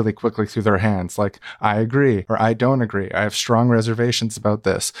say really quickly through their hands, like, I agree, or I don't agree. I have strong reservations about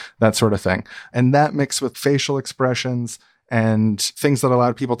this, that sort of thing. And that mixed with facial expressions and things that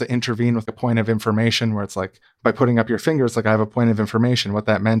allowed people to intervene with a point of information, where it's like, by putting up your finger, it's like, I have a point of information. What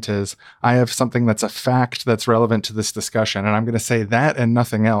that meant is, I have something that's a fact that's relevant to this discussion, and I'm going to say that and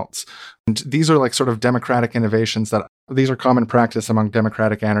nothing else. And these are like sort of democratic innovations that these are common practice among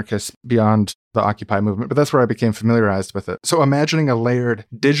democratic anarchists beyond the Occupy movement, but that's where I became familiarized with it. So imagining a layered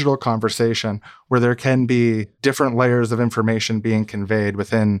digital conversation where there can be different layers of information being conveyed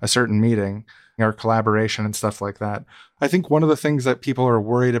within a certain meeting or collaboration and stuff like that. I think one of the things that people are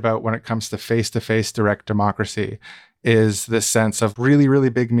worried about when it comes to face-to-face direct democracy is this sense of really, really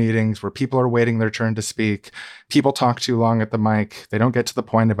big meetings where people are waiting their turn to speak. People talk too long at the mic. They don't get to the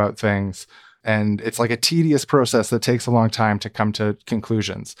point about things. And it's like a tedious process that takes a long time to come to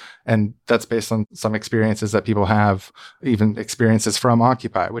conclusions. And that's based on some experiences that people have, even experiences from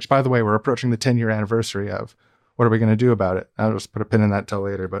Occupy, which, by the way, we're approaching the 10-year anniversary of. What are we going to do about it? I'll just put a pin in that till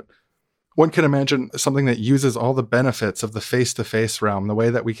later. But one can imagine something that uses all the benefits of the face-to-face realm, the way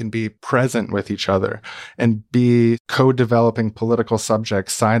that we can be present with each other and be co-developing political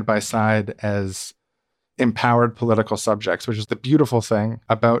subjects side by side as empowered political subjects, which is the beautiful thing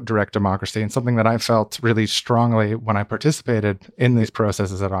about direct democracy and something that I felt really strongly when I participated in these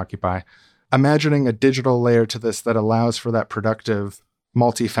processes at Occupy. Imagining a digital layer to this that allows for that productive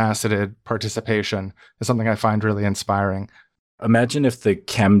multifaceted participation is something I find really inspiring. Imagine if the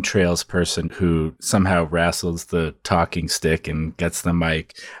chemtrails person who somehow wrestles the talking stick and gets the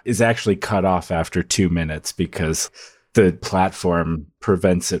mic is actually cut off after 2 minutes because the platform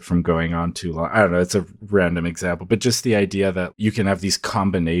prevents it from going on too long. I don't know, it's a random example, but just the idea that you can have these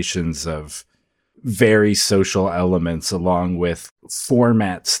combinations of very social elements along with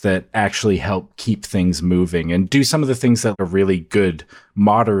formats that actually help keep things moving and do some of the things that a really good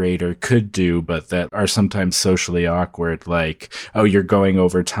moderator could do, but that are sometimes socially awkward, like, oh, you're going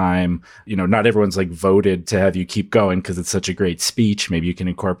over time. You know, not everyone's like voted to have you keep going because it's such a great speech. Maybe you can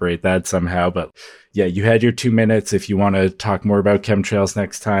incorporate that somehow. But yeah, you had your 2 minutes. If you want to talk more about chemtrails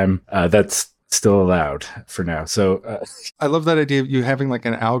next time, that's still allowed for now. So I love that idea of you having like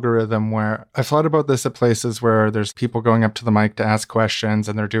an algorithm where I've thought about this at places where there's people going up to the mic to ask questions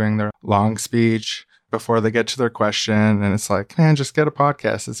and they're doing their long speech before they get to their question. And it's like, man, just get a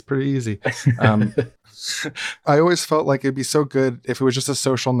podcast. It's pretty easy. I always felt like it'd be so good if it was just a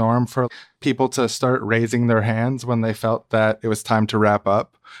social norm for people to start raising their hands when they felt that it was time to wrap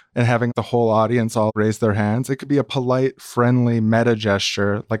up and having the whole audience all raise their hands. It could be a polite, friendly meta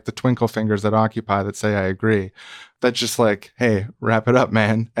gesture like the twinkle fingers at Occupy that say, I agree. That's just like, hey, wrap it up,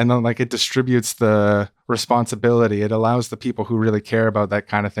 man. And then like it distributes the responsibility. It allows the people who really care about that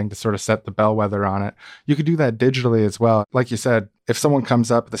kind of thing to sort of set the bellwether on it. You could do that digitally as well. Like you said, if someone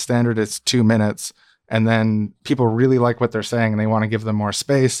comes up, the standard is 2 minutes, and then people really like what they're saying and they want to give them more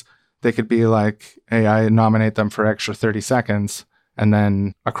space, they could be like, hey, I nominate them for extra 30 seconds. And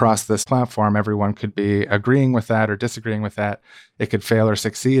then across this platform, everyone could be agreeing with that or disagreeing with that. It could fail or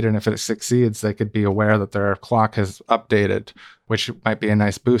succeed. And if it succeeds, they could be aware that their clock has updated, which might be a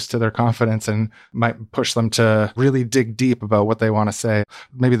nice boost to their confidence and might push them to really dig deep about what they want to say.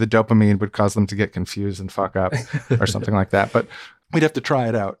 Maybe the dopamine would cause them to get confused and fuck up or something like that. But we'd have to try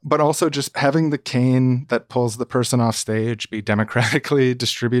it out. But also just having the cane that pulls the person off stage be democratically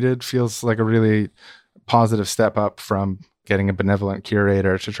distributed feels like a really positive step up from getting a benevolent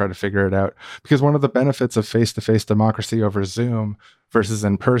curator to try to figure it out. Because one of the benefits of face-to-face democracy over Zoom versus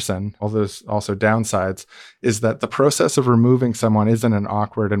in person, although there's also downsides, is that the process of removing someone isn't an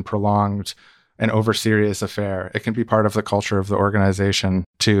awkward and prolonged and over-serious affair. It can be part of the culture of the organization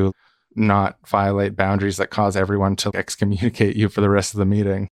to not violate boundaries that cause everyone to excommunicate you for the rest of the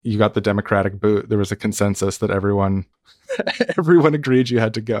meeting. You got the democratic boot. There was a consensus that everyone agreed you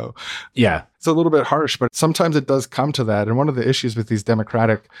had to go. Yeah. It's a little bit harsh, but sometimes it does come to that. And one of the issues with these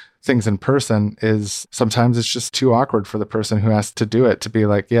democratic things in person is sometimes it's just too awkward for the person who has to do it to be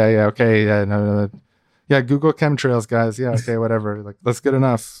like, yeah, okay, yeah, no. Yeah, Google chemtrails, guys. Yeah, okay, whatever. Like, that's good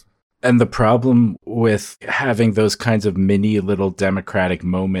enough. And the problem with having those kinds of mini little democratic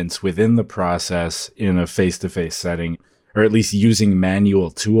moments within the process in a face-to-face setting, or at least using manual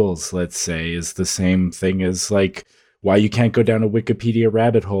tools, let's say, is the same thing as like why you can't go down a Wikipedia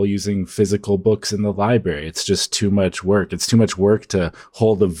rabbit hole using physical books in the library. It's just too much work. It's too much work to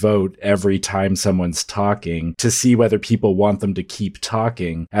hold a vote every time someone's talking to see whether people want them to keep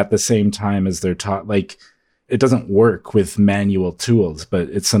talking at the same time as they're like, it doesn't work with manual tools, but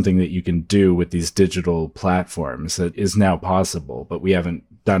it's something that you can do with these digital platforms that is now possible, but we haven't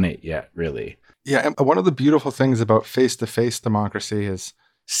done it yet, really. Yeah, and one of the beautiful things about face-to-face democracy is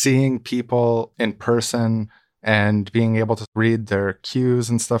seeing people in person and being able to read their cues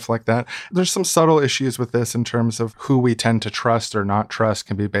and stuff like that. There's some subtle issues with this in terms of who we tend to trust or not trust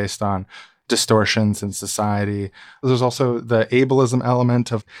can be based on distortions in society. There's also the ableism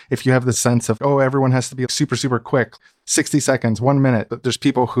element of if you have the sense of, oh, everyone has to be super, super quick, 60 seconds, 1 minute. But there's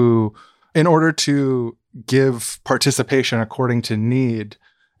people who, in order to give participation according to need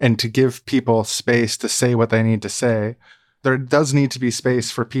and to give people space to say what they need to say, there does need to be space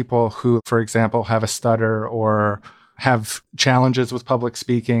for people who, for example, have a stutter or have challenges with public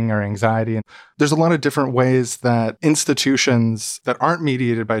speaking or anxiety. And there's a lot of different ways that institutions that aren't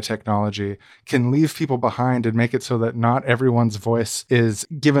mediated by technology can leave people behind and make it so that not everyone's voice is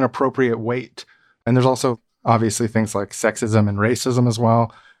given appropriate weight. And there's also obviously things like sexism and racism as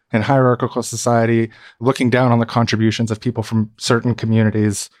well. In hierarchical society, looking down on the contributions of people from certain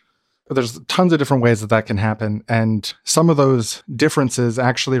communities. There's tons of different ways that that can happen. And some of those differences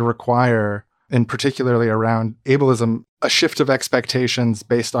actually require, and particularly around ableism, a shift of expectations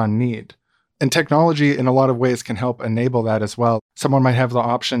based on need. And technology in a lot of ways can help enable that as well. Someone might have the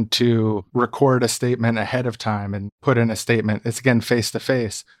option to record a statement ahead of time and put in a statement. It's again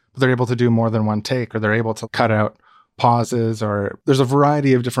face-to-face, but they're able to do more than one take, or they're able to cut out pauses, or there's a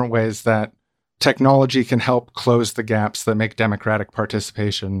variety of different ways that technology can help close the gaps that make democratic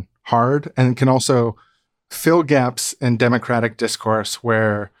participation hard and can also fill gaps in democratic discourse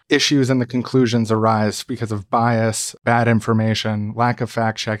where issues and the conclusions arise because of bias, bad information, lack of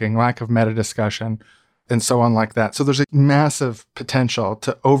fact-checking, lack of meta-discussion, and so on like that. So there's a massive potential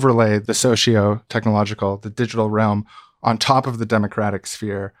to overlay the socio-technological, the digital realm on top of the democratic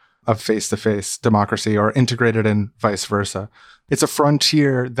sphere of face-to-face democracy, or integrated in vice versa. It's a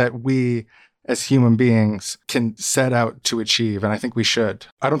frontier that we as human beings can set out to achieve, and I think we should.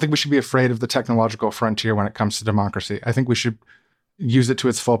 I don't think we should be afraid of the technological frontier when it comes to democracy. I think we should use it to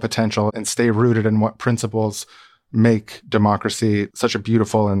its full potential and stay rooted in what principles make democracy such a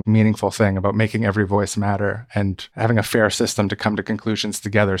beautiful and meaningful thing, about making every voice matter and having a fair system to come to conclusions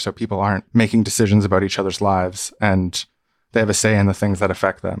together so people aren't making decisions about each other's lives and they have a say in the things that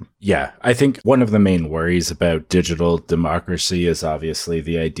affect them. Yeah, I think one of the main worries about digital democracy is obviously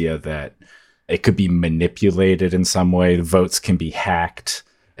the idea that it could be manipulated in some way, votes can be hacked,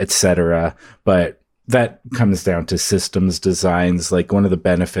 etc. But that comes down to systems designs. Like, one of the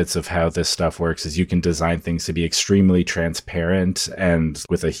benefits of how this stuff works is you can design things to be extremely transparent and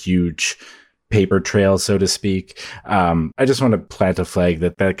with a huge paper trail, so to speak. I just want to plant a flag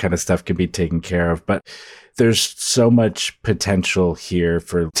that kind of stuff can be taken care of. But there's so much potential here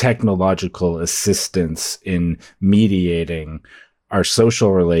for technological assistance in mediating our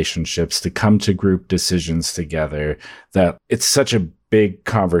social relationships to come to group decisions together, that it's such a big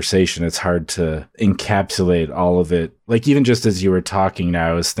conversation. It's hard to encapsulate all of it. Like, even just as you were talking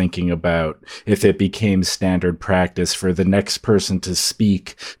now, I was thinking about if it became standard practice for the next person to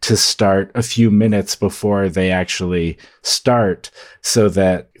speak to start a few minutes before they actually start, so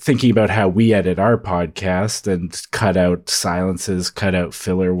that thinking about how we edit our podcast and cut out silences, cut out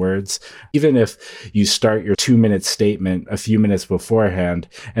filler words, even if you start your 2-minute statement a few minutes beforehand,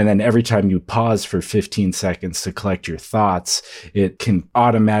 and then every time you pause for 15 seconds to collect your thoughts, it can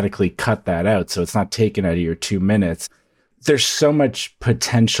automatically cut that out. So it's not taken out of your 2 minutes. There's so much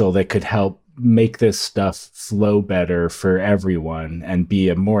potential that could help make this stuff flow better for everyone and be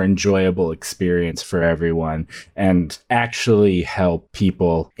a more enjoyable experience for everyone, and actually help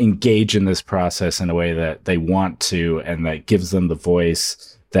people engage in this process in a way that they want to, and that gives them the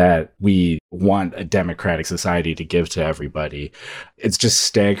voice that we want a democratic society to give to everybody. It's just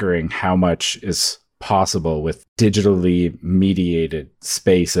staggering how much is possible with digitally mediated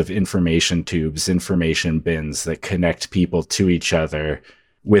space of information tubes, information bins that connect people to each other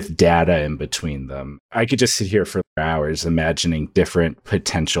with data in between them. I could just sit here for hours imagining different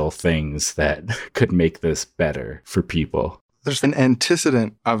potential things that could make this better for people. There's an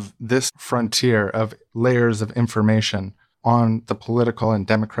antecedent of this frontier of layers of information on the political and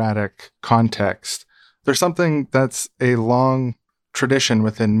democratic context. There's something that's a long tradition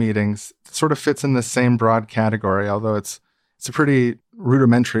within meetings that sort of fits in the same broad category, although it's a pretty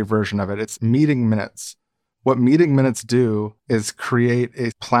rudimentary version of it. It's meeting minutes. What meeting minutes do is create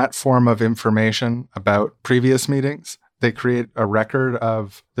a platform of information about previous meetings. They create a record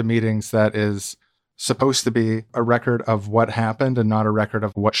of the meetings that is supposed to be a record of what happened and not a record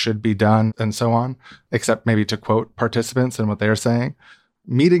of what should be done and so on, except maybe to quote participants and what they're saying.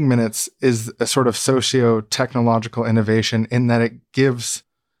 Meeting minutes is a sort of socio-technological innovation in that it gives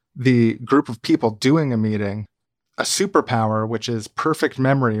the group of people doing a meeting a superpower, which is perfect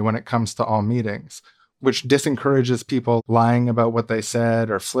memory when it comes to all meetings, which disencourages people lying about what they said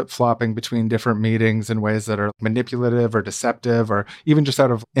or flip-flopping between different meetings in ways that are manipulative or deceptive, or even just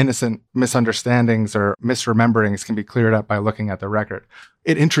out of innocent misunderstandings or misrememberings can be cleared up by looking at the record.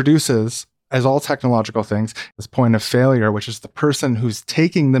 It introduces, as all technological things, this point of failure, which is the person who's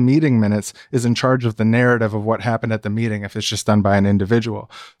taking the meeting minutes is in charge of the narrative of what happened at the meeting if it's just done by an individual.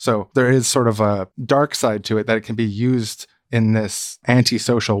 So there is sort of a dark side to it, that it can be used in this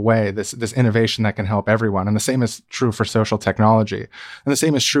antisocial way, this innovation that can help everyone. And the same is true for social technology. And the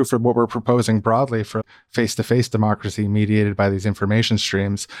same is true for what we're proposing broadly for face-to-face democracy mediated by these information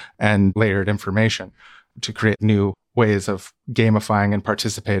streams and layered information to create new ways of gamifying and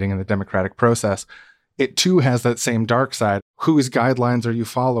participating in the democratic process. It too has that same dark side. Whose guidelines are you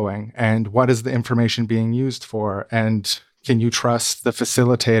following? And what is the information being used for? And can you trust the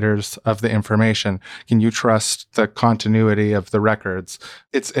facilitators of the information? Can you trust the continuity of the records?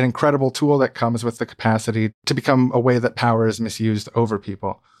 It's an incredible tool that comes with the capacity to become a way that power is misused over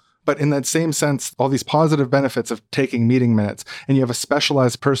people. But in that same sense, all these positive benefits of taking meeting minutes, and you have a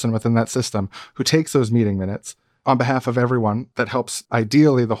specialized person within that system who takes those meeting minutes on behalf of everyone, that helps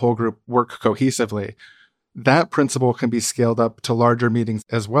ideally the whole group work cohesively. that principle can be scaled up to larger meetings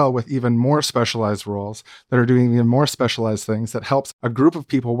as well, with even more specialized roles that are doing even more specialized things that helps a group of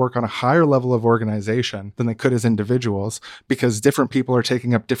people work on a higher level of organization than they could as individuals, because different people are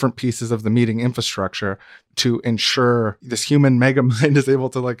taking up different pieces of the meeting infrastructure to ensure this human mega mind is able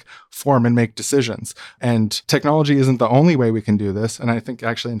to like form and make decisions. And technology isn't the only way we can do this. And I think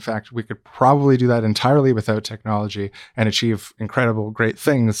actually, in fact, we could probably do that entirely without technology and achieve incredible, great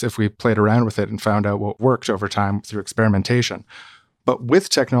things if we played around with it and found out what worked over time through experimentation. But with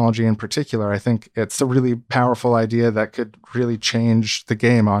technology in particular, I think it's a really powerful idea that could really change the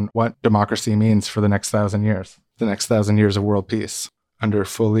game on what democracy means for the next 1,000 years, the next 1,000 years of world peace under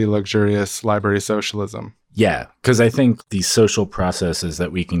fully luxurious library socialism. Yeah, because I think these social processes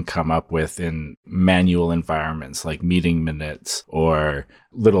that we can come up with in manual environments like meeting minutes or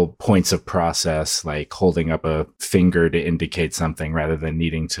little points of process like holding up a finger to indicate something rather than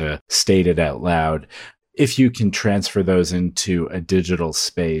needing to state it out loud, if you can transfer those into a digital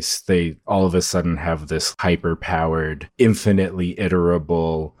space, they all of a sudden have this hyper-powered, infinitely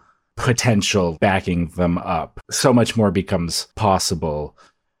iterable potential backing them up. So much more becomes possible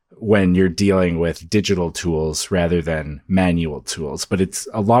when you're dealing with digital tools rather than manual tools. But it's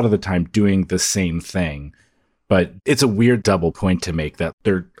a lot of the time doing the same thing. But it's a weird double point to make that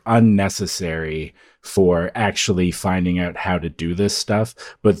they're unnecessary for actually finding out how to do this stuff,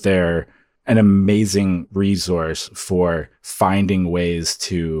 but they're an amazing resource for finding ways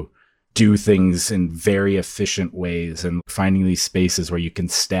to do things in very efficient ways and finding these spaces where you can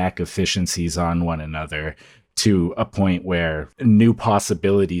stack efficiencies on one another to a point where new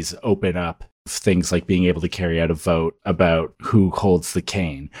possibilities open up. Things like being able to carry out a vote about who holds the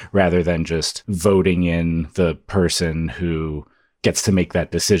cane rather than just voting in the person who gets to make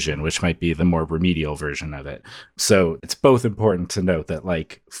that decision, which might be the more remedial version of it. So it's both important to note that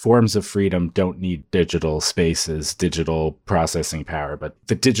like forms of freedom don't need digital spaces, digital processing power, but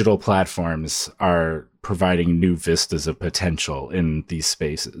the digital platforms are providing new vistas of potential in these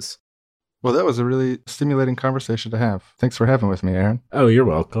spaces. Well, that was a really stimulating conversation to have. Thanks for having with me, Aaron. Oh, you're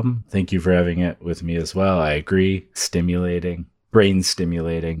welcome. Thank you for having it with me as well. I agree. Stimulating, brain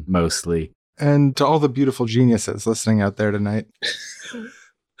stimulating, mostly. And to all the beautiful geniuses listening out there tonight.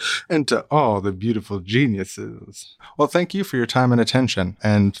 And to all the beautiful geniuses. Well, thank you for your time and attention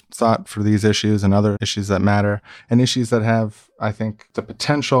and thought for these issues and other issues that matter and issues that have, I think, the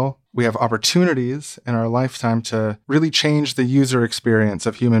potential. We have opportunities in our lifetime to really change the user experience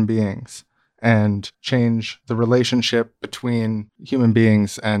of human beings and change the relationship between human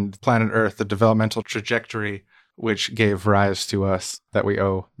beings and planet Earth, the developmental trajectory which gave rise to us that we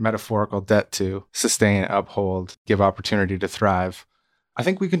owe metaphorical debt to sustain, uphold, give opportunity to thrive. I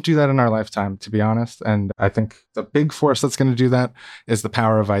think we can do that in our lifetime, to be honest. And I think the big force that's going to do that is the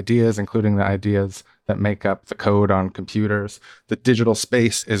power of ideas, including the ideas that make up the code on computers. The digital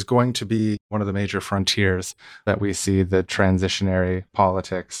space is going to be one of the major frontiers that we see the transitionary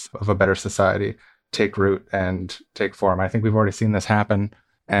politics of a better society take root and take form. I think we've already seen this happen.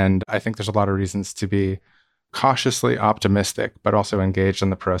 And I think there's a lot of reasons to be cautiously optimistic, but also engaged in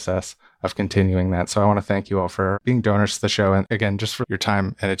the process of continuing that. So I want to thank you all for being donors to the show. And again, just for your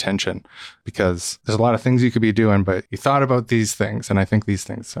time and attention, because there's a lot of things you could be doing, but you thought about these things. And I think these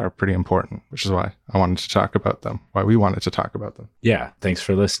things are pretty important, which is why I wanted to talk about them, why we wanted to talk about them. Yeah. Thanks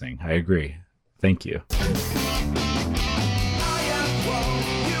for listening. I agree. Thank you.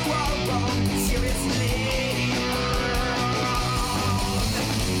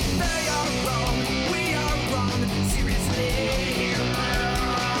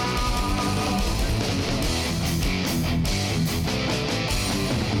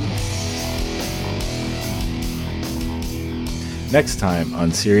 Next time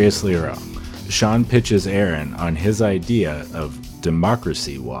on Seriously Wrong, Sean pitches Aaron on his idea of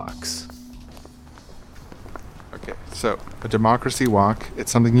democracy walks. Okay, so a democracy walk,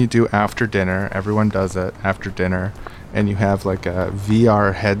 it's something you do after dinner. Everyone does it after dinner. And you have like a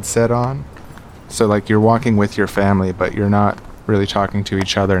VR headset on. So like you're walking with your family, but you're not really talking to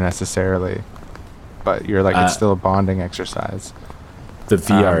each other necessarily. But you're like, it's still a bonding exercise. The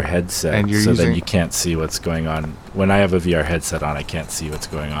VR headset, and so then you can't see what's going on. When I have a VR headset on, I can't see what's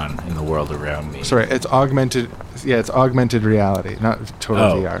going on in the world around me. Sorry, it's augmented. Yeah, it's augmented reality, not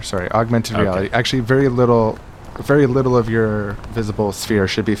total VR. Sorry, augmented reality. Actually, very little of your visible sphere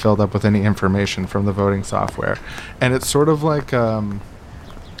should be filled up with any information from the voting software, and it's sort of like a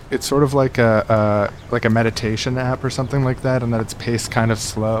meditation app or something like that, and that it's paced kind of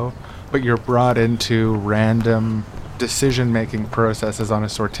slow, but you're brought into random decision-making processes on a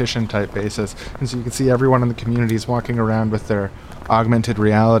sortition type basis. And so you can see everyone in the community is walking around with their augmented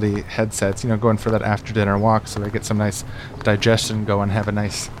reality headsets, going for that after dinner walk, so they get some nice digestion going, have a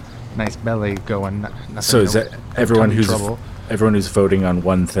nice belly going. So is that everyone who's voting on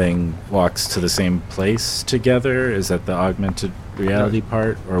one thing walks to the same place together? Is that the augmented reality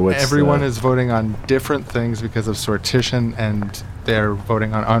part, or what's everyone is voting on different things because of sortition, and they're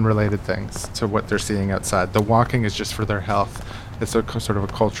voting on unrelated things to what they're seeing outside. The walking is just for their health. It's a sort of a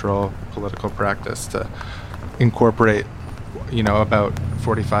cultural, political practice to incorporate, about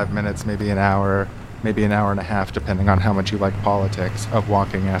 45 minutes, maybe an hour and a half, depending on how much you like politics, of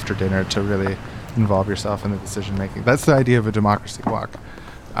walking after dinner to really involve yourself in the decision making. That's the idea of a democracy walk.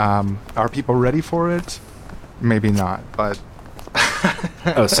 Are people ready for it? Maybe not, but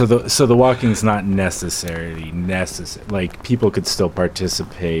so the walking's not necessarily necessary. Like, people could still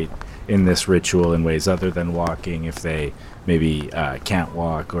participate in this ritual in ways other than walking if they maybe can't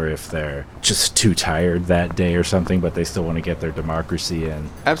walk, or if they're just too tired that day or something, but they still want to get their democracy in.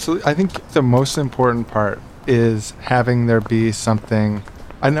 Absolutely. I think the most important part is having there be something.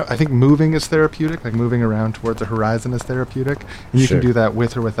 I think moving is therapeutic, like moving around towards the horizon is therapeutic. And you can do that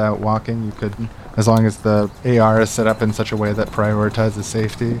with or without walking. You could, as long as the AR is set up in such a way that prioritizes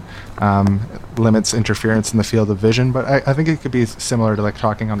safety, limits interference in the field of vision. But I think it could be similar to like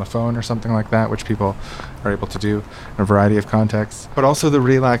talking on the phone or something like that, which people are able to do in a variety of contexts. But also the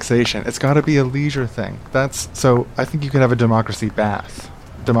relaxation. It's got to be a leisure thing. So I think you could have a democracy bath,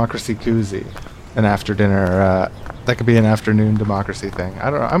 democracy koozie, an after dinner. That could be an afternoon democracy thing.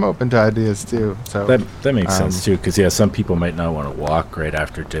 I don't know. I'm open to ideas too. So that makes sense too, because some people might not want to walk right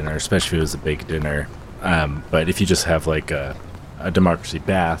after dinner, especially if it was a big dinner. But if you just have like a democracy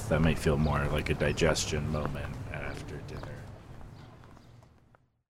bath, that might feel more like a digestion moment after dinner.